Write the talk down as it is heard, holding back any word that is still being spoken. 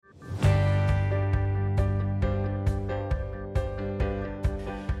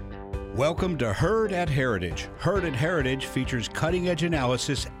Welcome to Heard at Heritage. Heard at Heritage features cutting-edge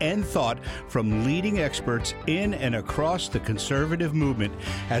analysis and thought from leading experts in and across the conservative movement,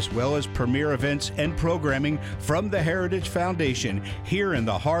 as well as premier events and programming from the Heritage Foundation here in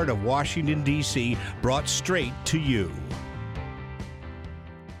the heart of Washington, D.C., brought straight to you.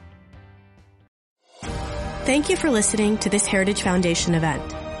 Thank you for listening to this Heritage Foundation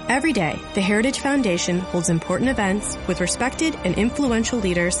event. Every day, the Heritage Foundation holds important events with respected and influential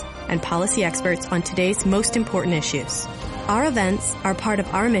leaders and policy experts on today's most important issues. Our events are part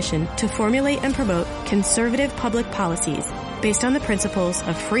of our mission to formulate and promote conservative public policies based on the principles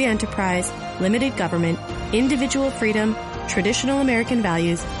of free enterprise, limited government, individual freedom, traditional American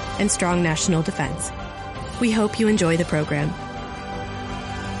values, and strong national defense. We hope you enjoy the program.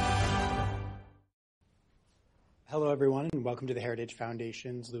 Hello, everyone, and welcome to the Heritage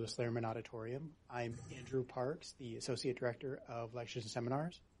Foundation's Louis Lehrman Auditorium. I'm Andrew Parks, the Associate Director of Lectures and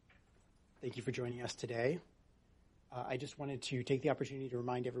Seminars. Thank you for joining us today. I just wanted to take the opportunity to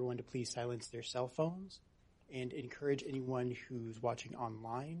remind everyone to please silence their cell phones and encourage anyone who's watching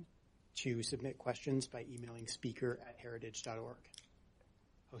online to submit questions by emailing speaker@heritage.org.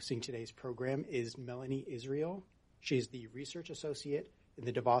 Hosting today's program is Melanie Israel. She is the Research Associate in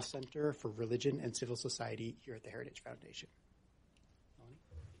the DeVos Center for Religion and Civil Society here at the Heritage Foundation. Melanie?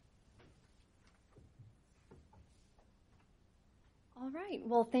 All right.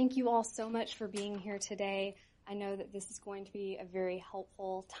 Well, thank you all so much for being here today. I know that this is going to be a very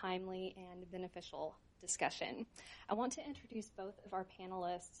helpful, timely, and beneficial discussion. I want to introduce both of our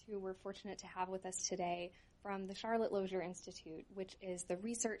panelists who we're fortunate to have with us today from the Charlotte Lozier Institute, which is the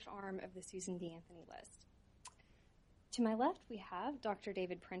research arm of the Susan B. Anthony List. To my left, we have Dr.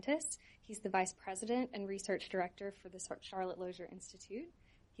 David Prentice. He's the Vice President and Research Director for the Charlotte Lozier Institute.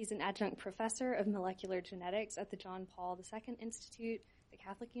 He's an adjunct professor of molecular genetics at the John Paul II Institute, the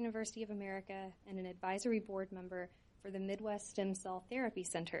Catholic University of America, and an advisory board member for the Midwest Stem Cell Therapy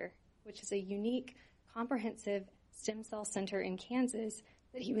Center, which is a unique, comprehensive stem cell center in Kansas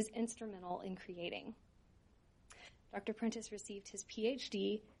that he was instrumental in creating. Dr. Prentice received his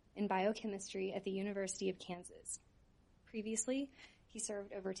PhD in biochemistry at the University of Kansas. Previously, he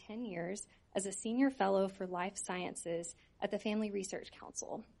served over 10 years as a senior fellow for life sciences at the Family Research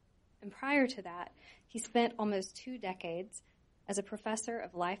Council. And prior to that, he spent almost 2 decades as a professor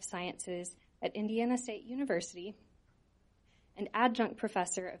of life sciences at Indiana State University and adjunct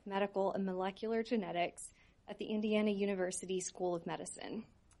professor of medical and molecular genetics at the Indiana University School of Medicine.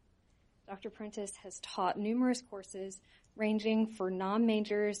 Dr. Prentice has taught numerous courses ranging for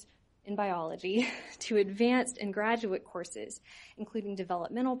non-majors in biology to advanced and graduate courses, including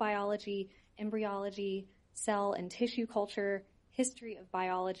developmental biology, embryology, cell and tissue culture, history of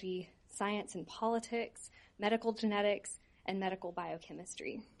biology, science and politics, medical genetics, and medical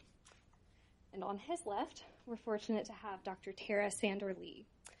biochemistry. And on his left, we're fortunate to have Dr. Tara Sander Lee.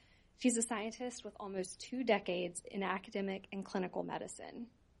 She's a scientist with almost 2 decades in academic and clinical medicine.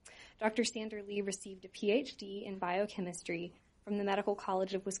 Dr. Sander Lee received a PhD in biochemistry from the Medical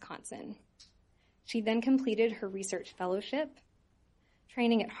College of Wisconsin. She then completed her research fellowship,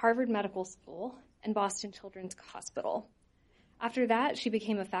 training at Harvard Medical School and Boston Children's Hospital. After that, she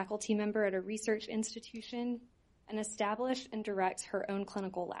became a faculty member at a research institution and established and directs her own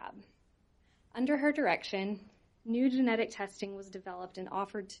clinical lab. Under her direction, new genetic testing was developed and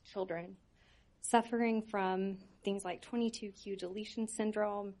offered to children suffering from things like 22q deletion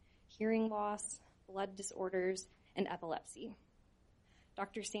syndrome, hearing loss, blood disorders, and epilepsy.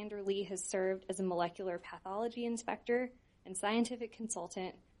 Dr. Sander Lee has served as a molecular pathology inspector and scientific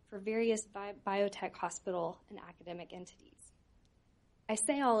consultant for various biotech hospital and academic entities. I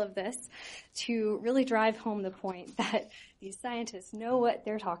say all of this to really drive home the point that these scientists know what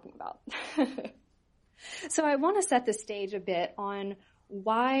they're talking about. So I want to set the stage a bit on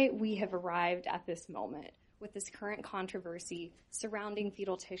why we have arrived at this moment with this current controversy surrounding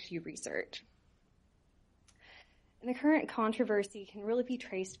fetal tissue research. And the current controversy can really be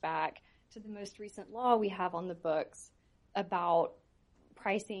traced back to the most recent law we have on the books about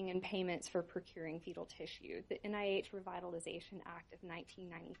pricing and payments for procuring fetal tissue, the NIH Revitalization Act of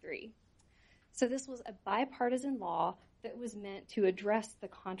 1993. So this was a bipartisan law that was meant to address the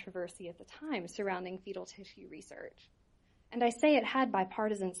controversy at the time surrounding fetal tissue research. And I say it had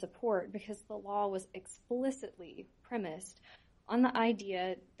bipartisan support because the law was explicitly premised on the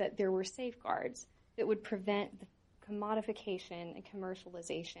idea that there were safeguards that would prevent the commodification and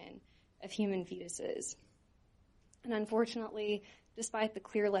commercialization of human fetuses. And unfortunately, despite the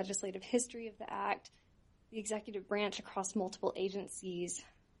clear legislative history of the Act, the executive branch across multiple agencies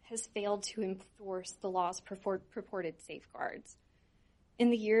has failed to enforce the law's purported safeguards. In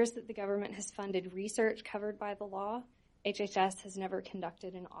the years that the government has funded research covered by the law, HHS has never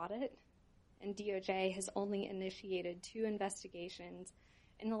conducted an audit, and DOJ has only initiated 2 investigations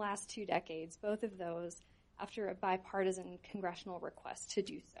in the last 2 decades, both of those after a bipartisan congressional request to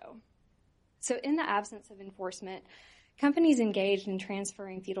do so. So in the absence of enforcement, companies engaged in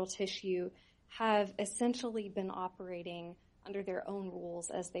transferring fetal tissue have essentially been operating under their own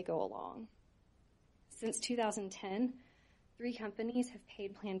rules as they go along. Since 2010, 3 companies have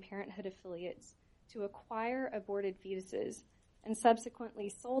paid Planned Parenthood affiliates to acquire aborted fetuses and subsequently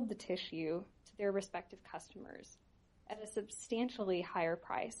sold the tissue to their respective customers at a substantially higher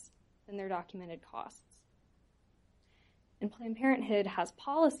price than their documented costs. And Planned Parenthood has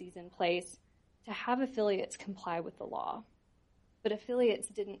policies in place to have affiliates comply with the law, but affiliates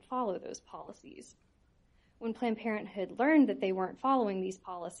didn't follow those policies. When Planned Parenthood learned that they weren't following these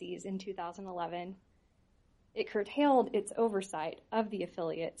policies in 2011, it curtailed its oversight of the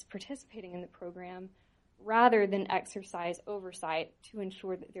affiliates participating in the program rather than exercise oversight to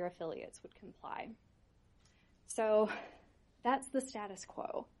ensure that their affiliates would comply. So that's the status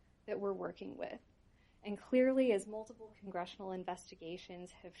quo that we're working with. And clearly, as multiple congressional investigations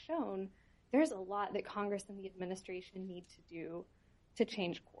have shown, there's a lot that Congress and the administration need to do to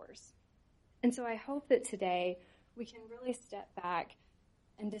change course. And so I hope that today we can really step back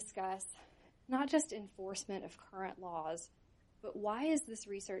and discuss not just enforcement of current laws, but why is this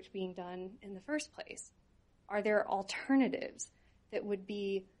research being done in the first place? Are there alternatives that would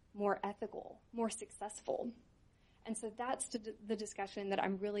be more ethical, more successful? And so that's the discussion that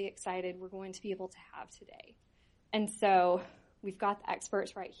I'm really excited we're going to be able to have today. And so we've got the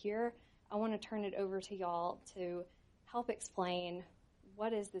experts right here. I want to turn it over to y'all to help explain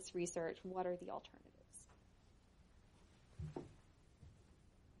what is this research, what are the alternatives?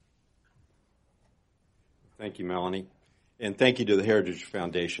 Thank you, Melanie. And thank you to the Heritage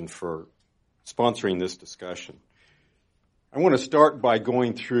Foundation for sponsoring this discussion. I want to start by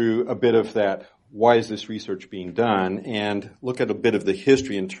going through a bit of that, why is this research being done, and look at a bit of the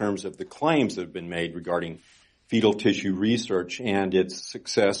history in terms of the claims that have been made regarding fetal tissue research and its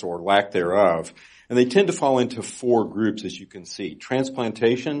success or lack thereof. And they tend to fall into 4 groups, as you can see: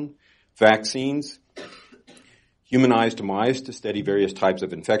 transplantation, vaccines, humanized mice to study various types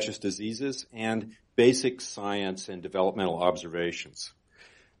of infectious diseases, and basic science and developmental observations.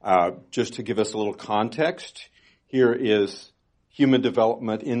 Just to give us a little context, here is human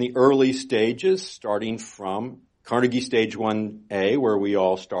development in the early stages, starting from Carnegie Stage 1A, where we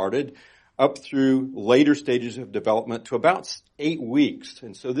all started, up through later stages of development to about 8 weeks.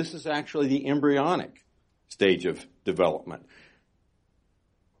 And so this is actually the embryonic stage of development,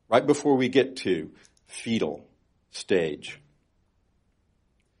 right before we get to fetal stage.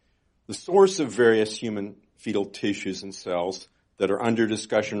 The source of various human fetal tissues and cells that are under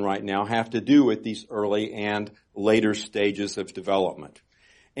discussion right now have to do with these early and later stages of development.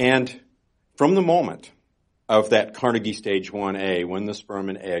 And from the moment of that Carnegie Stage 1A, when the sperm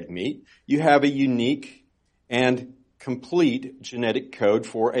and egg meet, you have a unique and complete genetic code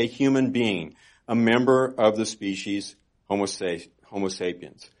for a human being, a member of the species Homo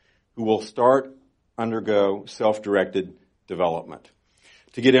sapiens, who will undergo self-directed development.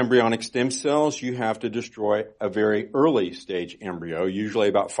 To get embryonic stem cells, you have to destroy a very early stage embryo, usually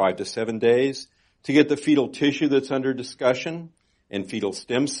about 5 to 7 days. To get the fetal tissue that's under discussion and fetal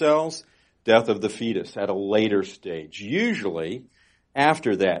stem cells, death of the fetus at a later stage, usually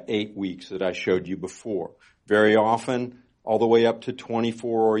after that 8 weeks that I showed you before. Very often, all the way up to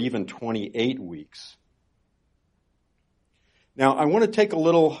 24 or even 28 weeks. Now, I want to take a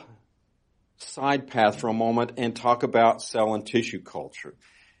little side path for a moment and talk about cell and tissue culture.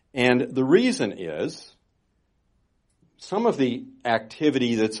 And the reason is some of the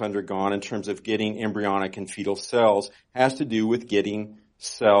activity that's undergone in terms of getting embryonic and fetal cells has to do with getting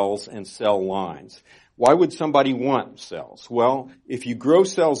cells and cell lines. Why would somebody want cells? Well, if you grow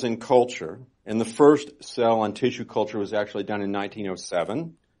cells in culture, and the first cell and tissue culture was actually done in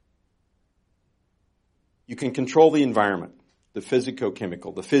 1907, you can control the environment, the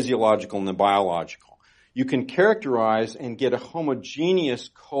physicochemical, the physiological, and the biological. You can characterize and get a homogeneous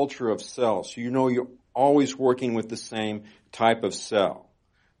culture of cells, so you know you're always working with the same type of cell,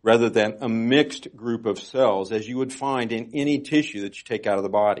 rather than a mixed group of cells as you would find in any tissue that you take out of the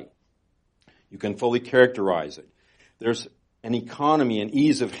body. You can fully characterize it. There's an economy and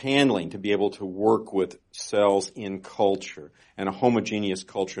ease of handling to be able to work with cells in culture, and a homogeneous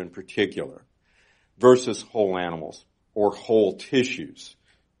culture in particular, versus whole animals or whole tissues,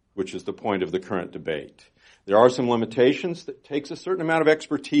 which is the point of the current debate. There are some limitations. That takes a certain amount of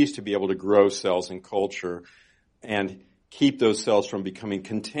expertise to be able to grow cells in culture, and keep those cells from becoming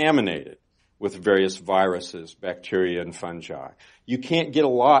contaminated with various viruses, bacteria, and fungi. You can't get a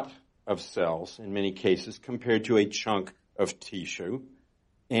lot of cells, in many cases, compared to a chunk of tissue,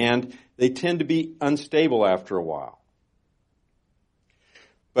 and they tend to be unstable after a while.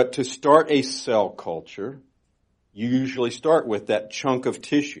 But to start a cell culture, you usually start with that chunk of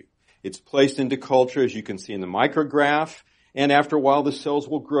tissue. It's placed into culture, as you can see in the micrograph, and after a while the cells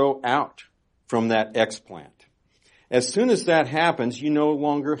will grow out from that explant. As soon as that happens, you no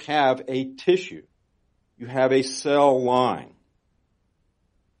longer have a tissue. You have a cell line.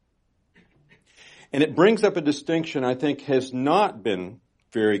 And it brings up a distinction I think has not been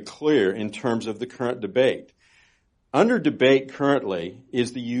very clear in terms of the current debate. Under debate currently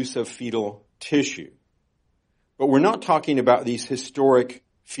is the use of fetal tissue. But we're not talking about these historic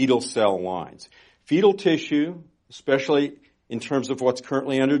fetal cell lines. Fetal tissue, especially in terms of what's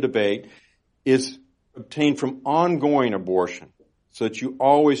currently under debate, is obtained from ongoing abortion, so that you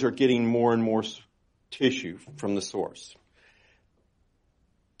always are getting more and more tissue from the source.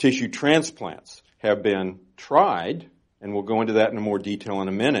 Tissue transplants have been tried, and we'll go into that in more detail in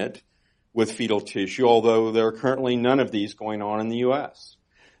a minute, with fetal tissue, although there are currently none of these going on in the U.S.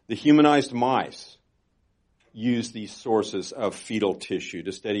 The humanized mice use these sources of fetal tissue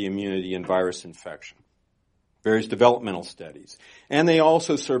to study immunity and virus infection. Various developmental studies. And they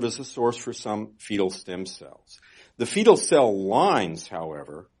also serve as a source for some fetal stem cells. The fetal cell lines,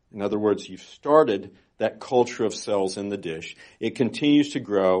 however, in other words, you've started that culture of cells in the dish, it continues to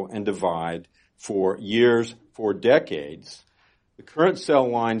grow and divide for years, for decades. The current cell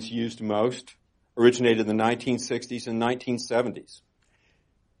lines used most originated in the 1960s and 1970s.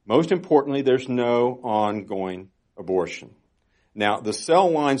 Most importantly, there's no ongoing abortion. Now, the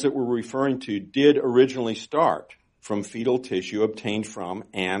cell lines that we're referring to did originally start from fetal tissue obtained from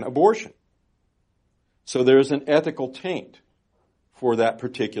an abortion. So there's an ethical taint for that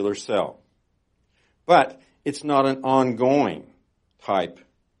particular cell. But it's not an ongoing type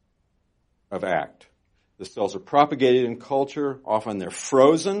of act. The cells are propagated in culture. Often they're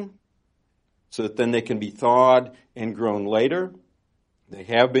frozen so that then they can be thawed and grown later. They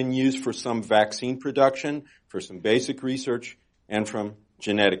have been used for some vaccine production, for some basic research, and from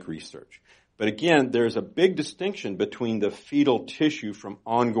genetic research. But again, there's a big distinction between the fetal tissue from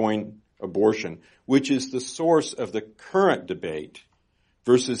ongoing abortion, which is the source of the current debate,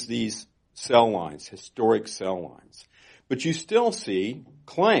 versus these cell lines, historic cell lines. But you still see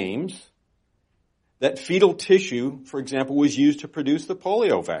claims that fetal tissue, for example, was used to produce the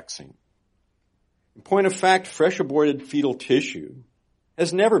polio vaccine. In point of fact, fresh aborted fetal tissue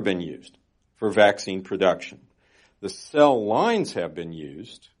has never been used for vaccine production. The cell lines have been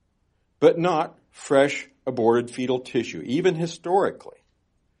used, but not fresh aborted fetal tissue, even historically.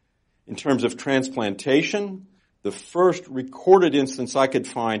 In terms of transplantation, the first recorded instance I could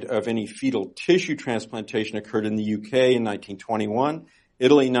find of any fetal tissue transplantation occurred in the UK in 1921,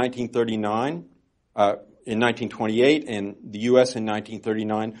 Italy in 1939, in 1928, and the US in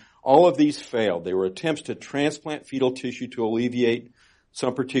 1939. All of these failed. They were attempts to transplant fetal tissue to alleviate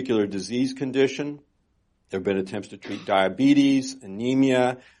some particular disease condition. There have been attempts to treat diabetes,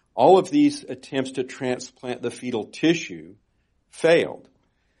 anemia. All of these attempts to transplant the fetal tissue failed.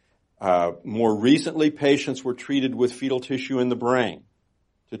 More recently, patients were treated with fetal tissue in the brain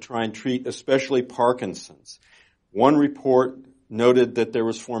to try and treat especially Parkinson's. One report noted that there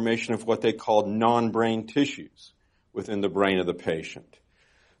was formation of what they called non-brain tissues within the brain of the patient.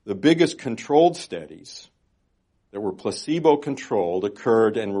 The biggest controlled studies that were placebo-controlled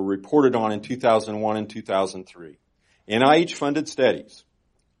occurred and were reported on in 2001 and 2003. NIH-funded studies.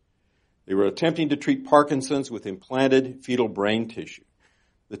 They were attempting to treat Parkinson's with implanted fetal brain tissue.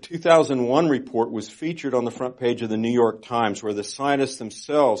 The 2001 report was featured on the front page of the New York Times, where the scientists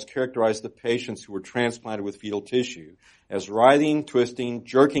themselves characterized the patients who were transplanted with fetal tissue as writhing, twisting,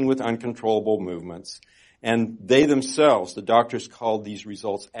 jerking with uncontrollable movements. And they themselves, the doctors, called these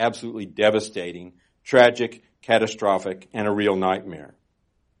results absolutely devastating, tragic, catastrophic, and a real nightmare.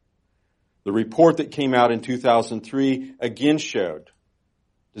 The report that came out in 2003 again showed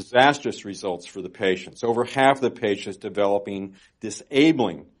disastrous results for the patients. Over half the patients developing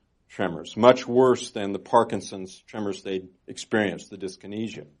disabling tremors, much worse than the Parkinson's tremors they'd experienced, the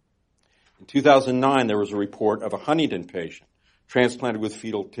dyskinesia. In 2009, there was a report of a Huntington patient transplanted with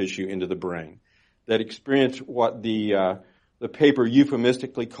fetal tissue into the brain that experienced what the paper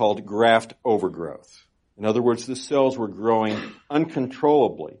euphemistically called graft overgrowth. In other words, the cells were growing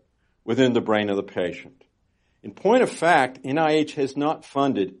uncontrollably within the brain of the patient. In point of fact, NIH has not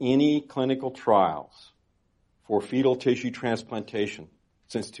funded any clinical trials for fetal tissue transplantation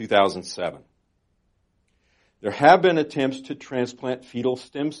since 2007. There have been attempts to transplant fetal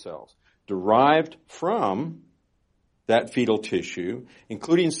stem cells derived from that fetal tissue,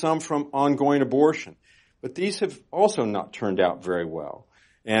 including some from ongoing abortion. But these have also not turned out very well.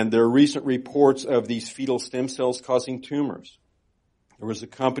 And there are recent reports of these fetal stem cells causing tumors. There was a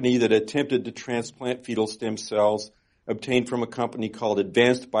company that attempted to transplant fetal stem cells obtained from a company called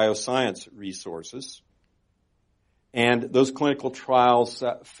Advanced Bioscience Resources. And those clinical trials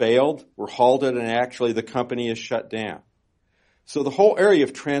failed, were halted, and actually the company is shut down. So the whole area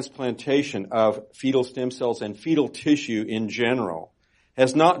of transplantation of fetal stem cells and fetal tissue in general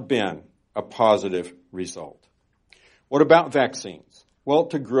has not been a positive result. What about vaccines? Well,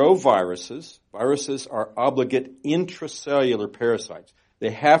 to grow viruses are obligate intracellular parasites.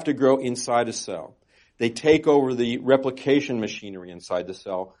 They have to grow inside a cell. They take over the replication machinery inside the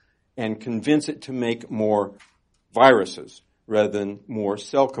cell and convince it to make more viruses rather than more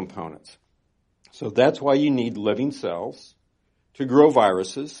cell components. So that's why you need living cells to grow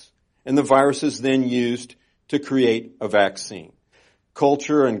viruses, and the virus is then used to create a vaccine.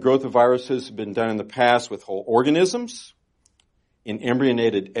 Culture and growth of viruses have been done in the past with whole organisms, in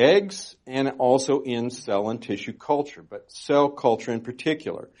embryonated eggs, and also in cell and tissue culture, but cell culture in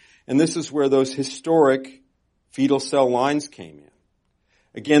particular. And this is where those historic fetal cell lines came in.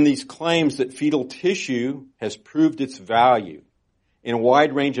 Again, these claims that fetal tissue has proved its value in a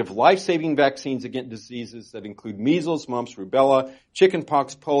wide range of life-saving vaccines against diseases that include measles, mumps, rubella,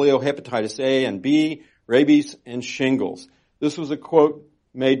 chickenpox, polio, hepatitis A and B, rabies, and shingles. This was a quote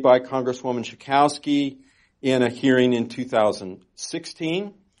made by Congresswoman Schakowsky in a hearing in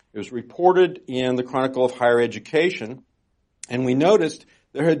 2016. It was reported in the Chronicle of Higher Education, and we noticed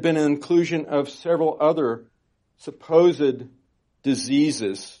there had been an inclusion of several other supposed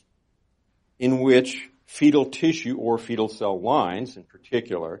diseases in which fetal tissue or fetal cell lines in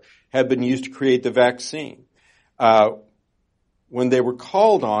particular had been used to create the vaccine. When they were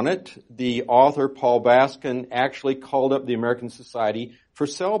called on it, the author, Paul Baskin, actually called up the American Society for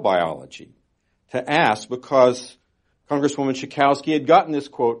Cell Biology to ask, because Congresswoman Schakowsky had gotten this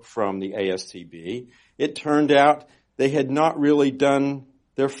quote from the ASCB, it turned out they had not really done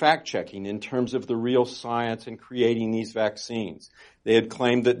their fact-checking in terms of the real science in creating these vaccines. They had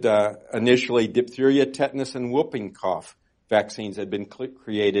claimed that initially diphtheria, tetanus, and whooping cough vaccines had been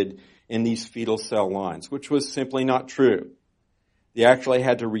created in these fetal cell lines, which was simply not true. They actually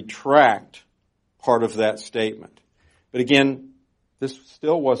had to retract part of that statement. But again, this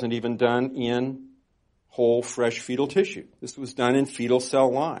still wasn't even done in whole, fresh fetal tissue. This was done in fetal cell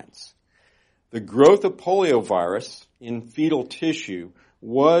lines. The growth of poliovirus in fetal tissue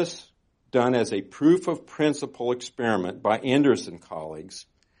was done as a proof of principle experiment by Enders and colleagues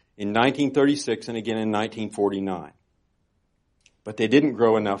in 1936 and again in 1949. But they didn't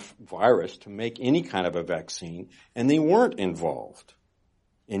grow enough virus to make any kind of a vaccine, and they weren't involved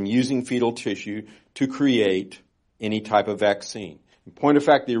in using fetal tissue to create any type of vaccine. In point of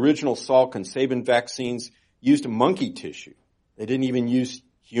fact, the original Salk and Sabin vaccines used monkey tissue. They didn't even use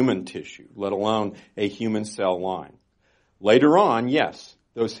human tissue, let alone a human cell line. Later on, yes,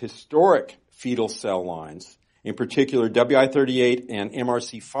 those historic fetal cell lines, in particular WI38 and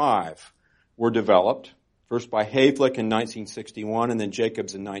MRC5, were developed, first by Hayflick in 1961 and then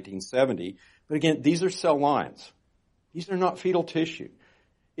Jacobs in 1970. But again, these are cell lines. These are not fetal tissue.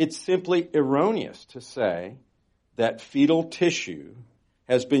 It's simply erroneous to say that fetal tissue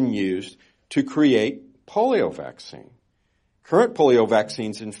has been used to create polio vaccine. Current polio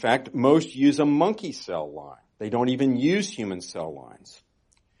vaccines, in fact, most use a monkey cell line. They don't even use human cell lines.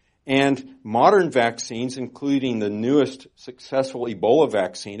 And modern vaccines, including the newest successful Ebola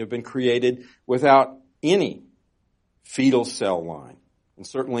vaccine, have been created without any fetal cell line, and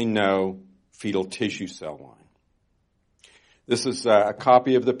certainly no fetal tissue cell line. This is a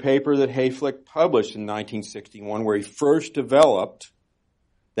copy of the paper that Hayflick published in 1961, where he first developed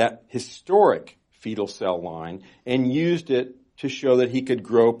that historic fetal cell line and used it to show that he could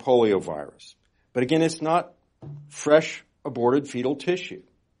grow poliovirus. But again, it's not fresh aborted fetal tissue.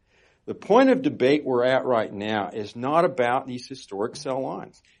 The point of debate we're at right now is not about these historic cell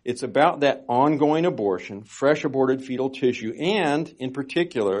lines. It's about that ongoing abortion, fresh aborted fetal tissue, and, in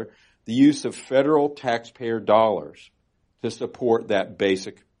particular, the use of federal taxpayer dollars to support that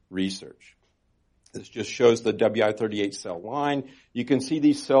basic research. This just shows the WI38 cell line. You can see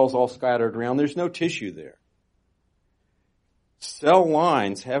these cells all scattered around. There's no tissue there. Cell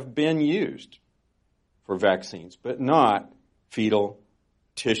lines have been used for vaccines, but not fetal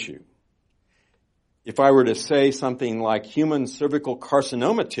tissue. If I were to say something like human cervical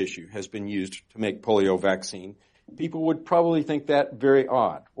carcinoma tissue has been used to make polio vaccine, people would probably think that very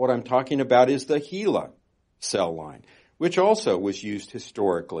odd. What I'm talking about is the HeLa cell line, which also was used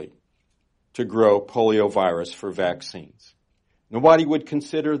historically to grow poliovirus for vaccines. Nobody would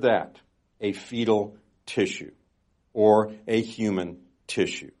consider that a fetal tissue or a human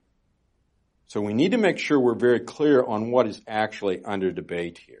tissue. So we need to make sure we're very clear on what is actually under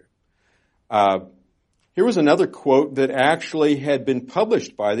debate here. Here was another quote that actually had been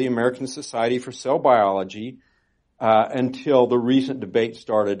published by the American Society for Cell Biology until the recent debate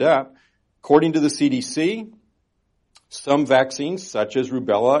started up. According to the CDC, some vaccines, such as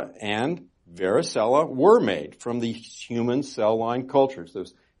rubella and varicella, were made from the human cell line cultures,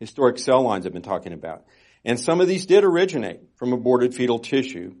 those historic cell lines I've been talking about. And some of these did originate from aborted fetal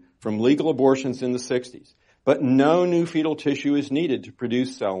tissue from legal abortions in the 60s. But no new fetal tissue is needed to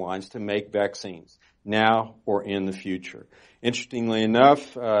produce cell lines to make vaccines, now or in the future. Interestingly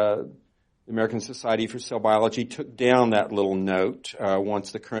enough, the American Society for Cell Biology took down that little note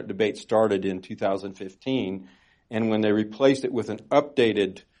once the current debate started in 2015, and when they replaced it with an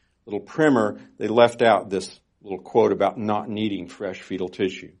updated little primer, they left out this little quote about not needing fresh fetal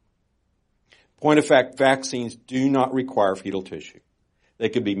tissue. Point of fact, vaccines do not require fetal tissue. They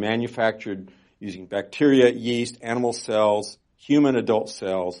could be manufactured using bacteria, yeast, animal cells, human adult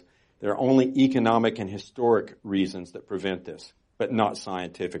cells. There are only economic and historic reasons that prevent this, but not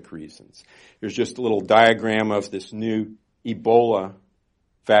scientific reasons. Here's just a little diagram of this new Ebola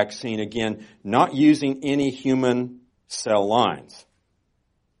vaccine. Again, not using any human cell lines,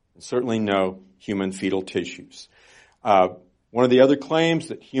 and certainly no human fetal tissues. One of the other claims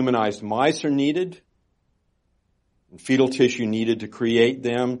that humanized mice are needed, and fetal tissue needed to create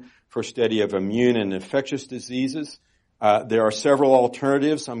them for study of immune and infectious diseases. There are several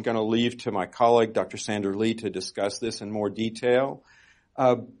alternatives. I'm going to leave to my colleague, Dr. Sandra Lee, to discuss this in more detail.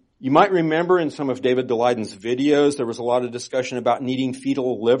 You might remember in some of David Daleiden's videos, there was a lot of discussion about needing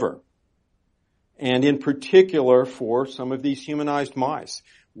fetal liver, and in particular for some of these humanized mice.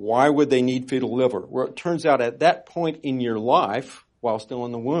 Why would they need fetal liver? Well, it turns out at that point in your life, while still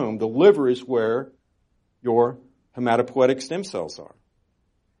in the womb, the liver is where your hematopoietic stem cells are.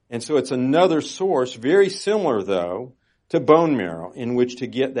 And so it's another source, very similar though, to bone marrow, in which to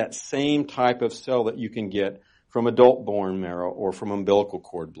get that same type of cell that you can get from adult bone marrow or from umbilical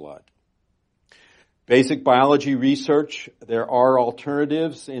cord blood. Basic biology research, there are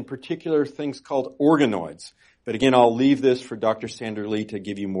alternatives, in particular things called organoids. But again, I'll leave this for Dr. Sandra Lee to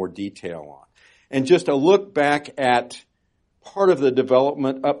give you more detail on. And just a look back at part of the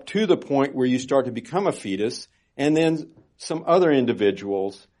development up to the point where you start to become a fetus, and then some other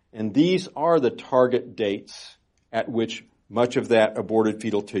individuals, and these are the target dates at which much of that aborted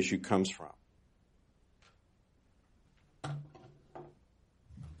fetal tissue comes from.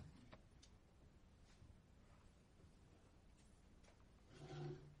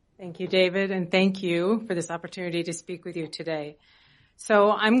 Thank you, David, and thank you for this opportunity to speak with you today.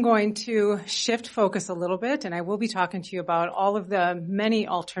 So I'm going to shift focus a little bit, and I will be talking to you about all of the many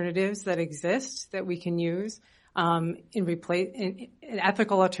alternatives that exist that we can use in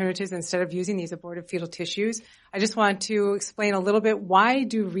ethical alternatives instead of using these aborted fetal tissues. I just want to explain a little bit, why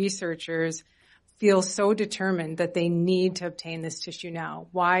do researchers feel so determined that they need to obtain this tissue now?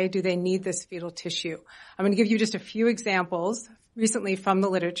 Why do they need this fetal tissue? I'm going to give you just a few examples recently from the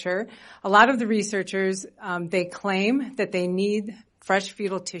literature. A lot of the researchers, they claim that they need fresh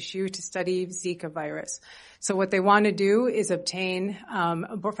fetal tissue to study Zika virus. So what they want to do is obtain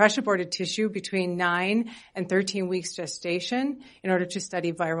fresh aborted tissue between 9 and 13 weeks gestation in order to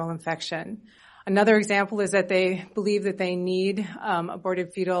study viral infection. Another example is that they believe that they need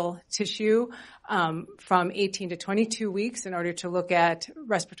aborted fetal tissue from 18 to 22 weeks in order to look at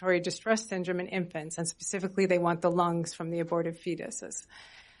respiratory distress syndrome in infants, and specifically they want the lungs from the aborted fetuses.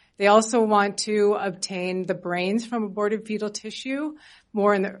 They also want to obtain the brains from aborted fetal tissue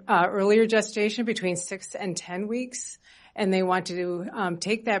more in the earlier gestation, between 6 and 10 weeks. And they want to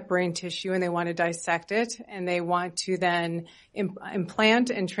take that brain tissue and they want to dissect it, and they want to then implant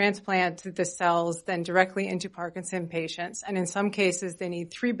and transplant the cells then directly into Parkinson patients. And in some cases, they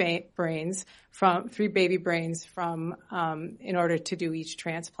need three baby brains from in order to do each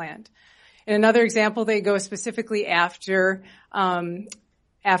transplant. In another example, they go specifically after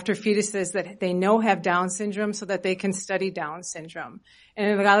fetuses that they know have Down syndrome so that they can study Down syndrome.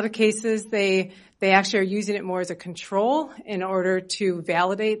 And in a lot of cases, they actually are using it more as a control in order to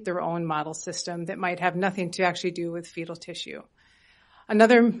validate their own model system that might have nothing to actually do with fetal tissue.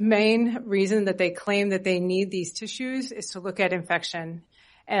 Another main reason that they claim that they need these tissues is to look at infection.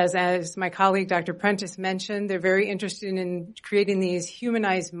 As my colleague Dr. Prentice mentioned, they're very interested in creating these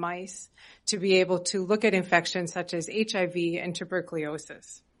humanized mice to be able to look at infections such as HIV and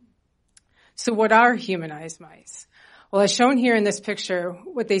tuberculosis. So what are humanized mice? Well, as shown here in this picture,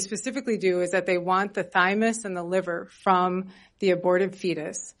 what they specifically do is that they want the thymus and the liver from the aborted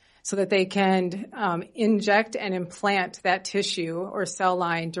fetus so that they can inject and implant that tissue or cell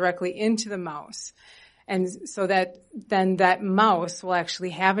line directly into the mouse. And so that then that mouse will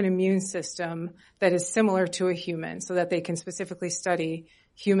actually have an immune system that is similar to a human so that they can specifically study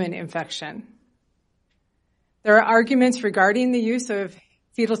human infection. There are arguments regarding the use of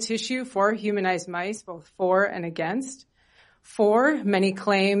fetal tissue for humanized mice, both for and against. For, many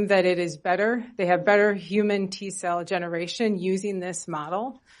claim that it is better. They have better human T-cell generation using this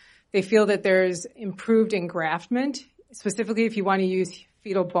model. They feel that there's improved engraftment, specifically if you want to use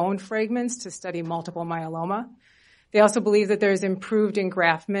fetal bone fragments to study multiple myeloma. They also believe that there's improved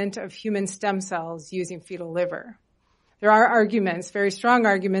engraftment of human stem cells using fetal liver. There are arguments, very strong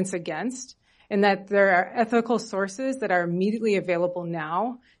arguments against, in that there are ethical sources that are immediately available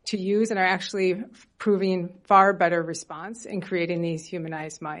now to use and are actually proving far better response in creating these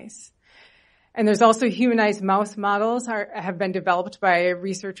humanized mice. And there's also humanized mouse models have been developed by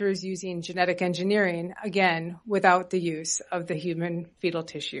researchers using genetic engineering, again, without the use of the human fetal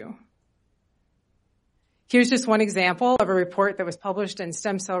tissue. Here's just one example of a report that was published in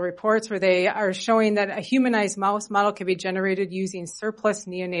Stem Cell Reports where they are showing that a humanized mouse model can be generated using surplus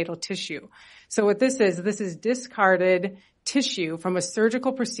neonatal tissue. So what this is discarded tissue from a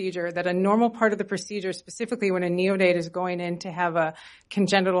surgical procedure that a normal part of the procedure, specifically when a neonate is going in to have a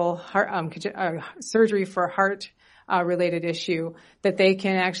congenital heart, surgery for heart related issue, that they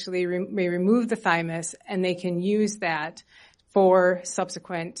can actually remove the thymus and they can use that for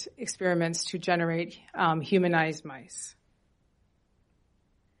subsequent experiments to generate humanized mice.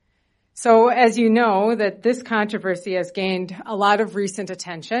 So as you know, that this controversy has gained a lot of recent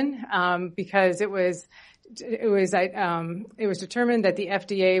attention because it was determined that the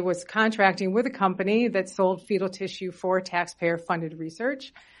FDA was contracting with a company that sold fetal tissue for taxpayer-funded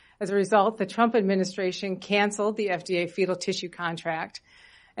research. As a result, the Trump administration canceled the FDA fetal tissue contract,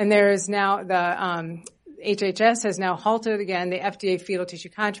 and there is now HHS has now halted again the FDA fetal tissue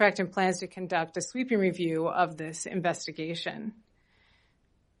contract and plans to conduct a sweeping review of this investigation.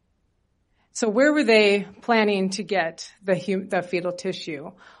 So where were they planning to get the fetal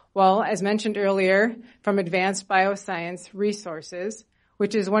tissue? Well, as mentioned earlier, from Advanced Bioscience Resources,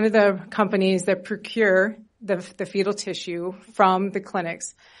 which is one of the companies that procure the fetal tissue from the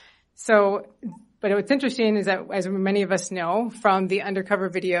clinics. But what's interesting is that, as many of us know from the undercover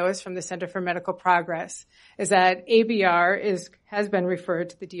videos from the Center for Medical Progress, is that ABR has been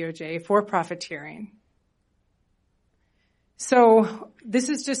referred to the DOJ for profiteering. So this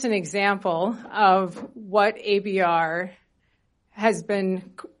is just an example of what ABR has been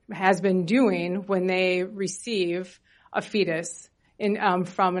doing when they receive a fetus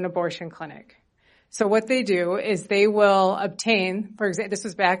from an abortion clinic. So what they do is they will obtain, for example, this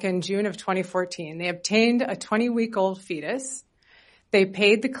was back in June of 2014, they obtained a 20-week-old fetus. They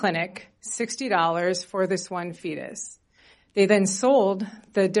paid the clinic $60 for this one fetus. They then sold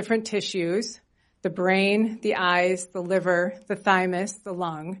the different tissues, the brain, the eyes, the liver, the thymus, the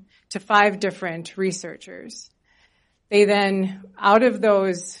lung, to 5 different researchers. They then, out of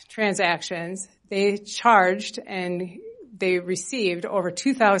those transactions, they charged and they received over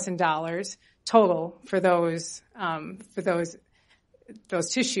 $2,000 total for those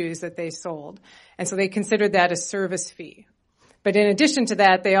tissues that they sold. And so they considered that a service fee. But in addition to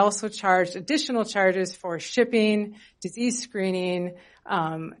that, they also charged additional charges for shipping, disease screening,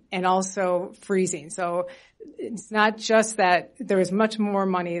 and also freezing. So it's not just that there was much more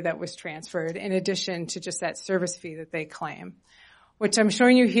money that was transferred in addition to just that service fee that they claim. What I'm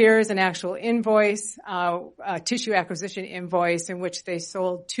showing you here is an actual invoice, a tissue acquisition invoice in which they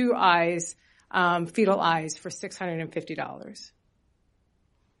sold 2 eyes, fetal eyes, for $650.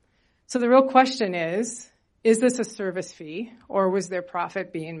 So the real question is this a service fee or was there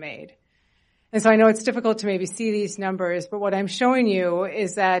profit being made? And so I know it's difficult to maybe see these numbers, but what I'm showing you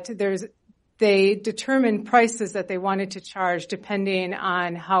is that they determined prices that they wanted to charge depending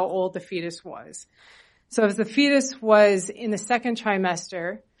on how old the fetus was. So if the fetus was in the second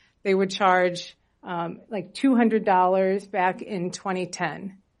trimester, they would charge like $200 back in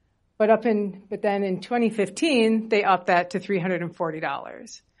 2010. But then in 2015, they upped that to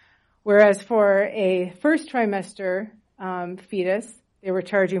 $340. Whereas for a first trimester fetus, they were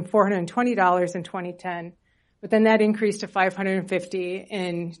charging $420 in 2010, but then that increased to $550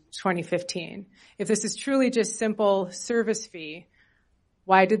 in 2015. If this is truly just simple service fee,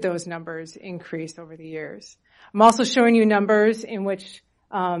 why did those numbers increase over the years? I'm also showing you numbers in which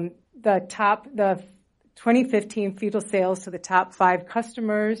the 2015 fetal sales to the top 5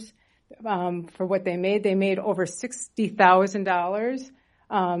 customers, for what they made. They made over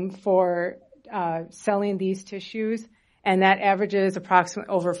 $60,000 for selling these tissues, and that averages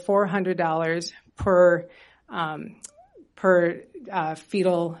approximately over $400 per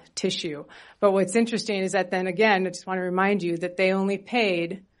fetal tissue. But what's interesting is that then again, I just want to remind you that they only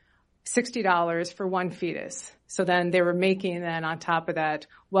paid $60 for one fetus. So then they were making then on top of that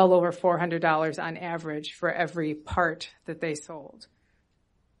well over $400 on average for every part that they sold.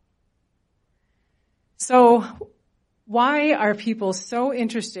 So why are people so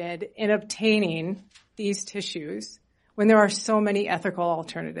interested in obtaining these tissues when there are so many ethical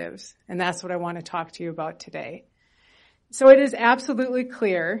alternatives? And that's what I want to talk to you about today. So it is absolutely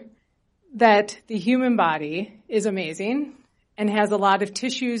clear that the human body is amazing and has a lot of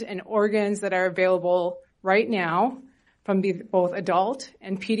tissues and organs that are available right now from both adult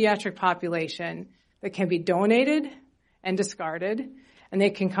and pediatric population that can be donated and discarded, and they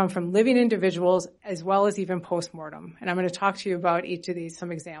can come from living individuals as well as even postmortem. And I'm going to talk to you about each of these,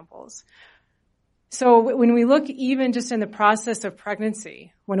 some examples. So when we look even just in the process of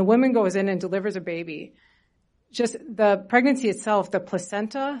pregnancy, when a woman goes in and delivers a baby, just the pregnancy itself, the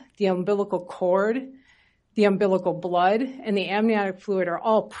placenta, the umbilical cord, the umbilical blood, and the amniotic fluid are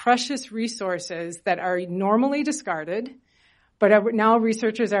all precious resources that are normally discarded, but now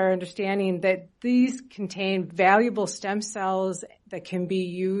researchers are understanding that these contain valuable stem cells that can be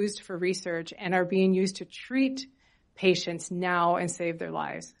used for research and are being used to treat patients now and save their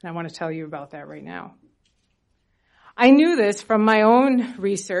lives. And I want to tell you about that right now. I knew this from my own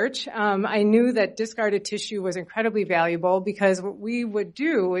research. I knew that discarded tissue was incredibly valuable because what we would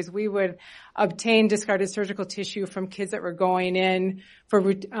do is we would obtain discarded surgical tissue from kids that were going in for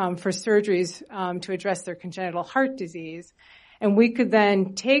surgeries to address their congenital heart disease. And we could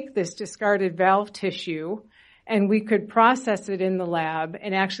then take this discarded valve tissue and we could process it in the lab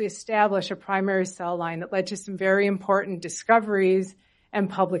and actually establish a primary cell line that led to some very important discoveries and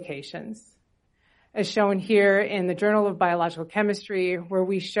publications, as shown here in the Journal of Biological Chemistry, where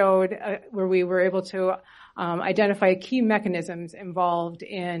we showed, where we were able to identify key mechanisms involved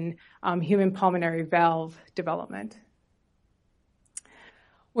in human pulmonary valve development.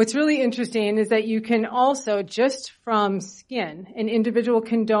 What's really interesting is that you can also, just from skin, an individual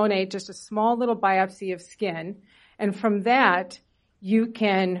can donate just a small little biopsy of skin, and from that, you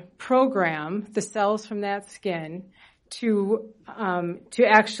can program the cells from that skin to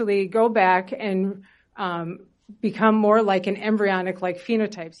actually go back and become more like an embryonic-like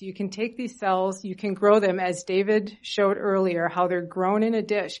phenotype. So you can take these cells, you can grow them, as David showed earlier, how they're grown in a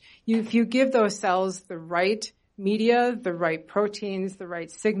dish. If you give those cells the right media, the right proteins, the right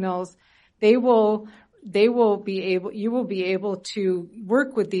signals, you will be able to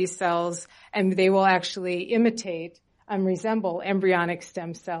work with these cells, and they will actually imitate and resemble embryonic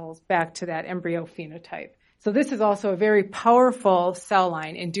stem cells back to that embryo phenotype. So this is also a very powerful cell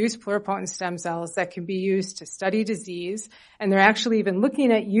line, induced pluripotent stem cells that can be used to study disease. And they're actually even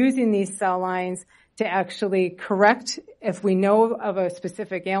looking at using these cell lines to actually correct, if we know of a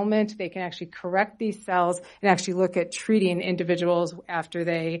specific ailment, they can actually correct these cells and actually look at treating individuals after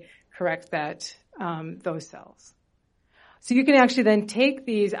they correct those cells. So you can actually then take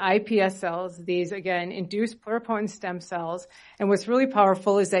these iPS cells, these, again, induced pluripotent stem cells, and what's really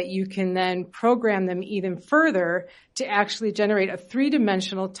powerful is that you can then program them even further to actually generate a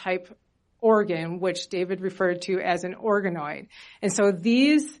three-dimensional type organ, which David referred to as an organoid. And so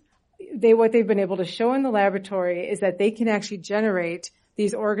what they've been able to show in the laboratory is that they can actually generate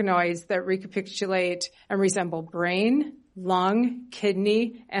these organoids that recapitulate and resemble brain, lung,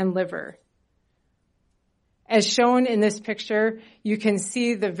 kidney, and liver. As shown in this picture, you can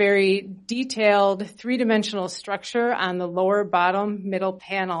see the very detailed three-dimensional structure on the lower bottom middle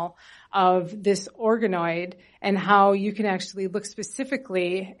panel of this organoid and how you can actually look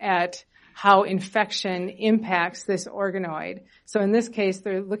specifically at how infection impacts this organoid. So in this case,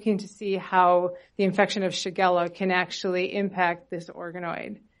 they're looking to see how the infection of Shigella can actually impact this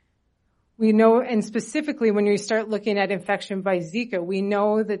organoid. We know, and specifically when you start looking at infection by Zika, we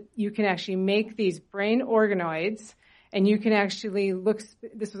know that you can actually make these brain organoids, and you can actually look,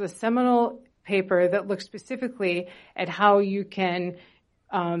 this was a seminal paper that looked specifically at how you can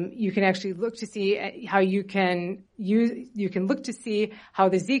actually look to see how you can look to see how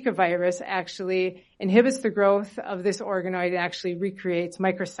the Zika virus actually inhibits the growth of this organoid and actually recreates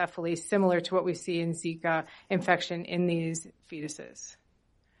microcephaly similar to what we see in Zika infection in these fetuses.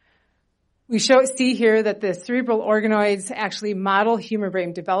 We see here that the cerebral organoids actually model human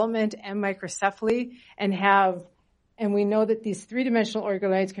brain development and microcephaly and And we know that these three-dimensional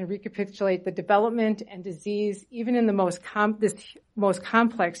organoids can recapitulate the development and disease even in the most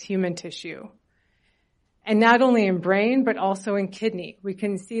complex human tissue. And not only in brain, but also in kidney. We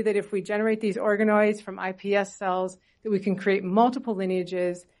can see that if we generate these organoids from iPS cells, that we can create multiple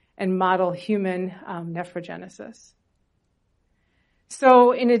lineages and model human nephrogenesis.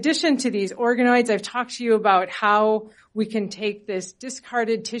 So in addition to these organoids, I've talked to you about how we can take this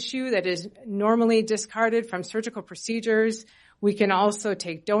discarded tissue that is normally discarded from surgical procedures. We can also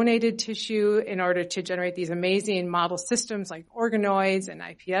take donated tissue in order to generate these amazing model systems like organoids and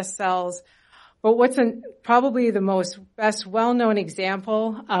iPS cells. But what's probably the best well-known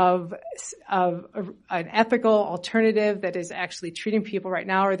example of an ethical alternative that is actually treating people right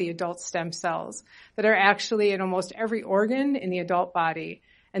now are the adult stem cells that are actually in almost every organ in the adult body.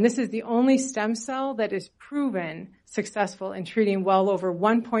 And this is the only stem cell that is proven successful in treating well over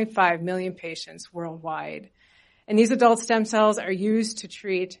 1.5 million patients worldwide. And these adult stem cells are used to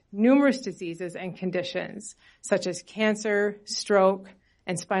treat numerous diseases and conditions such as cancer, stroke,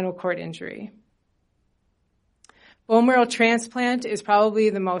 and spinal cord injury. Bone marrow transplant is probably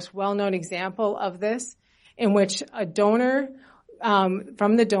the most well-known example of this, in which a donor,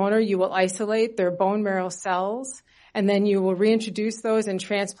 from the donor, you will isolate their bone marrow cells, and then you will reintroduce those and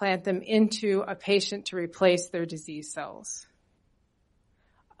transplant them into a patient to replace their disease cells.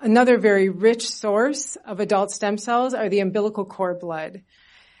 Another very rich source of adult stem cells are the umbilical cord blood.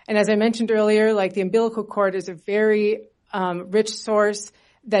 And as I mentioned earlier, like the umbilical cord is a very rich source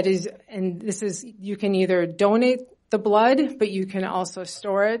that is, and this is, you can either donate the blood, but you can also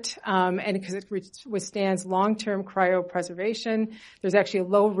store it, and because it withstands long-term cryopreservation, there's actually a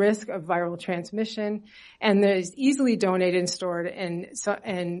low risk of viral transmission, and there's easily donated and stored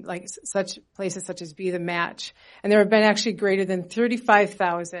in like such places such as Be the Match. And there have been actually greater than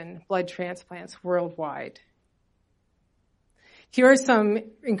 35,000 blood transplants worldwide. Here are some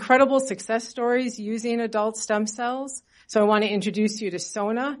incredible success stories using adult stem cells. So I want to introduce you to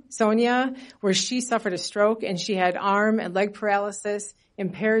Sonia, where she suffered a stroke and she had arm and leg paralysis,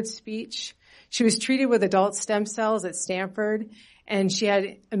 impaired speech. She was treated with adult stem cells at Stanford, and she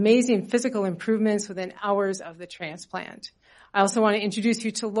had amazing physical improvements within hours of the transplant. I also want to introduce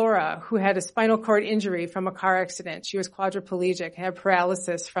you to Laura, who had a spinal cord injury from a car accident. She was quadriplegic, had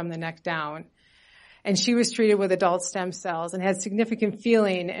paralysis from the neck down. And she was treated with adult stem cells and had significant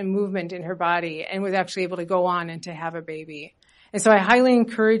feeling and movement in her body and was actually able to go on and to have a baby. And so I highly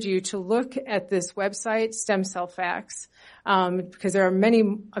encourage you to look at this website, Stem Cell Facts, because there are many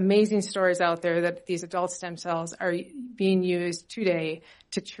amazing stories out there that these adult stem cells are being used today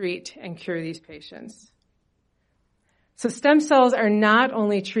to treat and cure these patients. So stem cells are not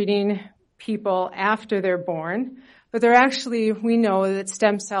only treating people after they're born, but they're actually, we know that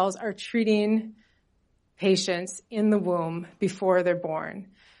stem cells are treating patients in the womb before they're born.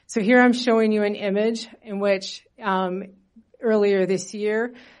 So here I'm showing you an image in which earlier this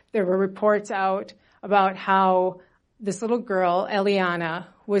year there were reports out about how this little girl, Eliana,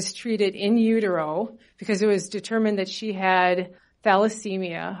 was treated in utero because it was determined that she had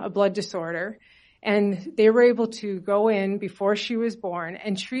thalassemia, a blood disorder, and they were able to go in before she was born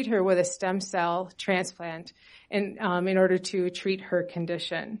and treat her with a stem cell transplant in order to treat her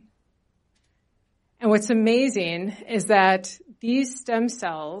condition. And what's amazing is that these stem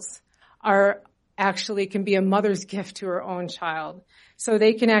cells can be a mother's gift to her own child. So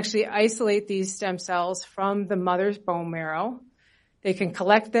they can actually isolate these stem cells from the mother's bone marrow. They can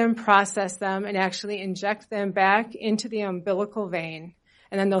collect them, process them, and actually inject them back into the umbilical vein.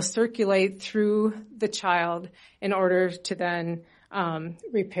 And then they'll circulate through the child in order to then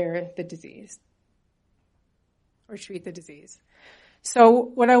repair the disease or treat the disease. So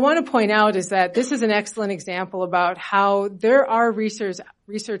what I want to point out is that this is an excellent example about how there are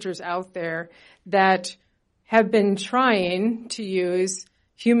researchers out there that have been trying to use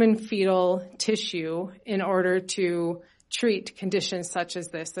human fetal tissue in order to treat conditions such as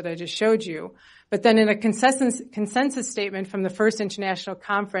this that I just showed you. But then in a consensus statement from the First International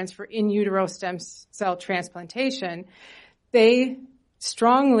Conference for In Utero Stem Cell Transplantation, they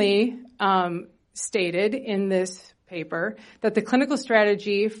strongly stated in this paper that the clinical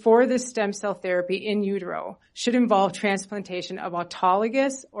strategy for this stem cell therapy in utero should involve transplantation of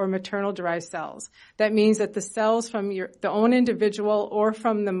autologous or maternal-derived cells. That means that the cells from the own individual or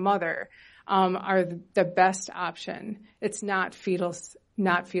from the mother are the best option. It's not fetal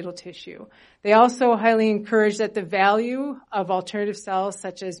not fetal tissue. They also highly encourage that the value of alternative cells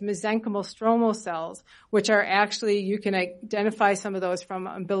such as mesenchymal stromal cells, which are actually, you can identify some of those from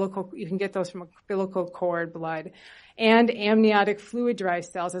you can get those from umbilical cord blood, and amniotic fluid-derived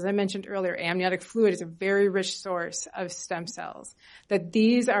cells. As I mentioned earlier, amniotic fluid is a very rich source of stem cells. That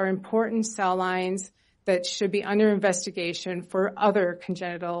these are important cell lines that should be under investigation for other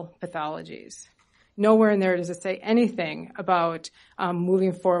congenital pathologies. Nowhere in there does it say anything about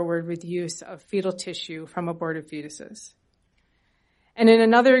moving forward with use of fetal tissue from aborted fetuses. And in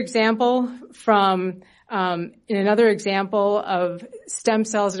another example of stem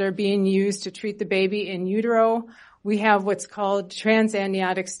cells that are being used to treat the baby in utero, we have what's called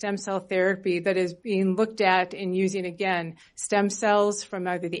transamniotic stem cell therapy that is being looked at in using, again, stem cells from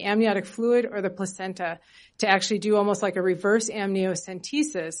either the amniotic fluid or the placenta to actually do almost like a reverse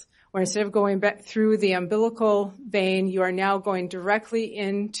amniocentesis, where instead of going back through the umbilical vein, you are now going directly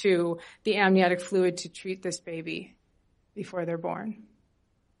into the amniotic fluid to treat this baby before they're born.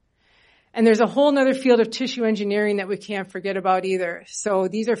 And there's a whole other field of tissue engineering that we can't forget about either. So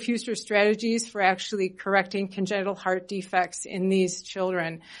these are future strategies for actually correcting congenital heart defects in these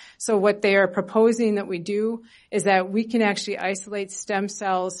children. So what they are proposing that we do is that we can actually isolate stem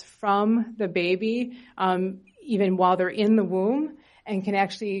cells from the baby, even while they're in the womb, and can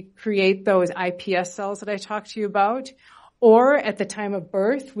actually create those iPS cells that I talked to you about. Or at the time of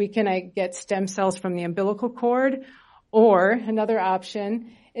birth, we can get stem cells from the umbilical cord. Or another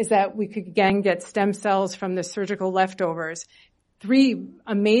option is that we could again get stem cells from the surgical leftovers. 3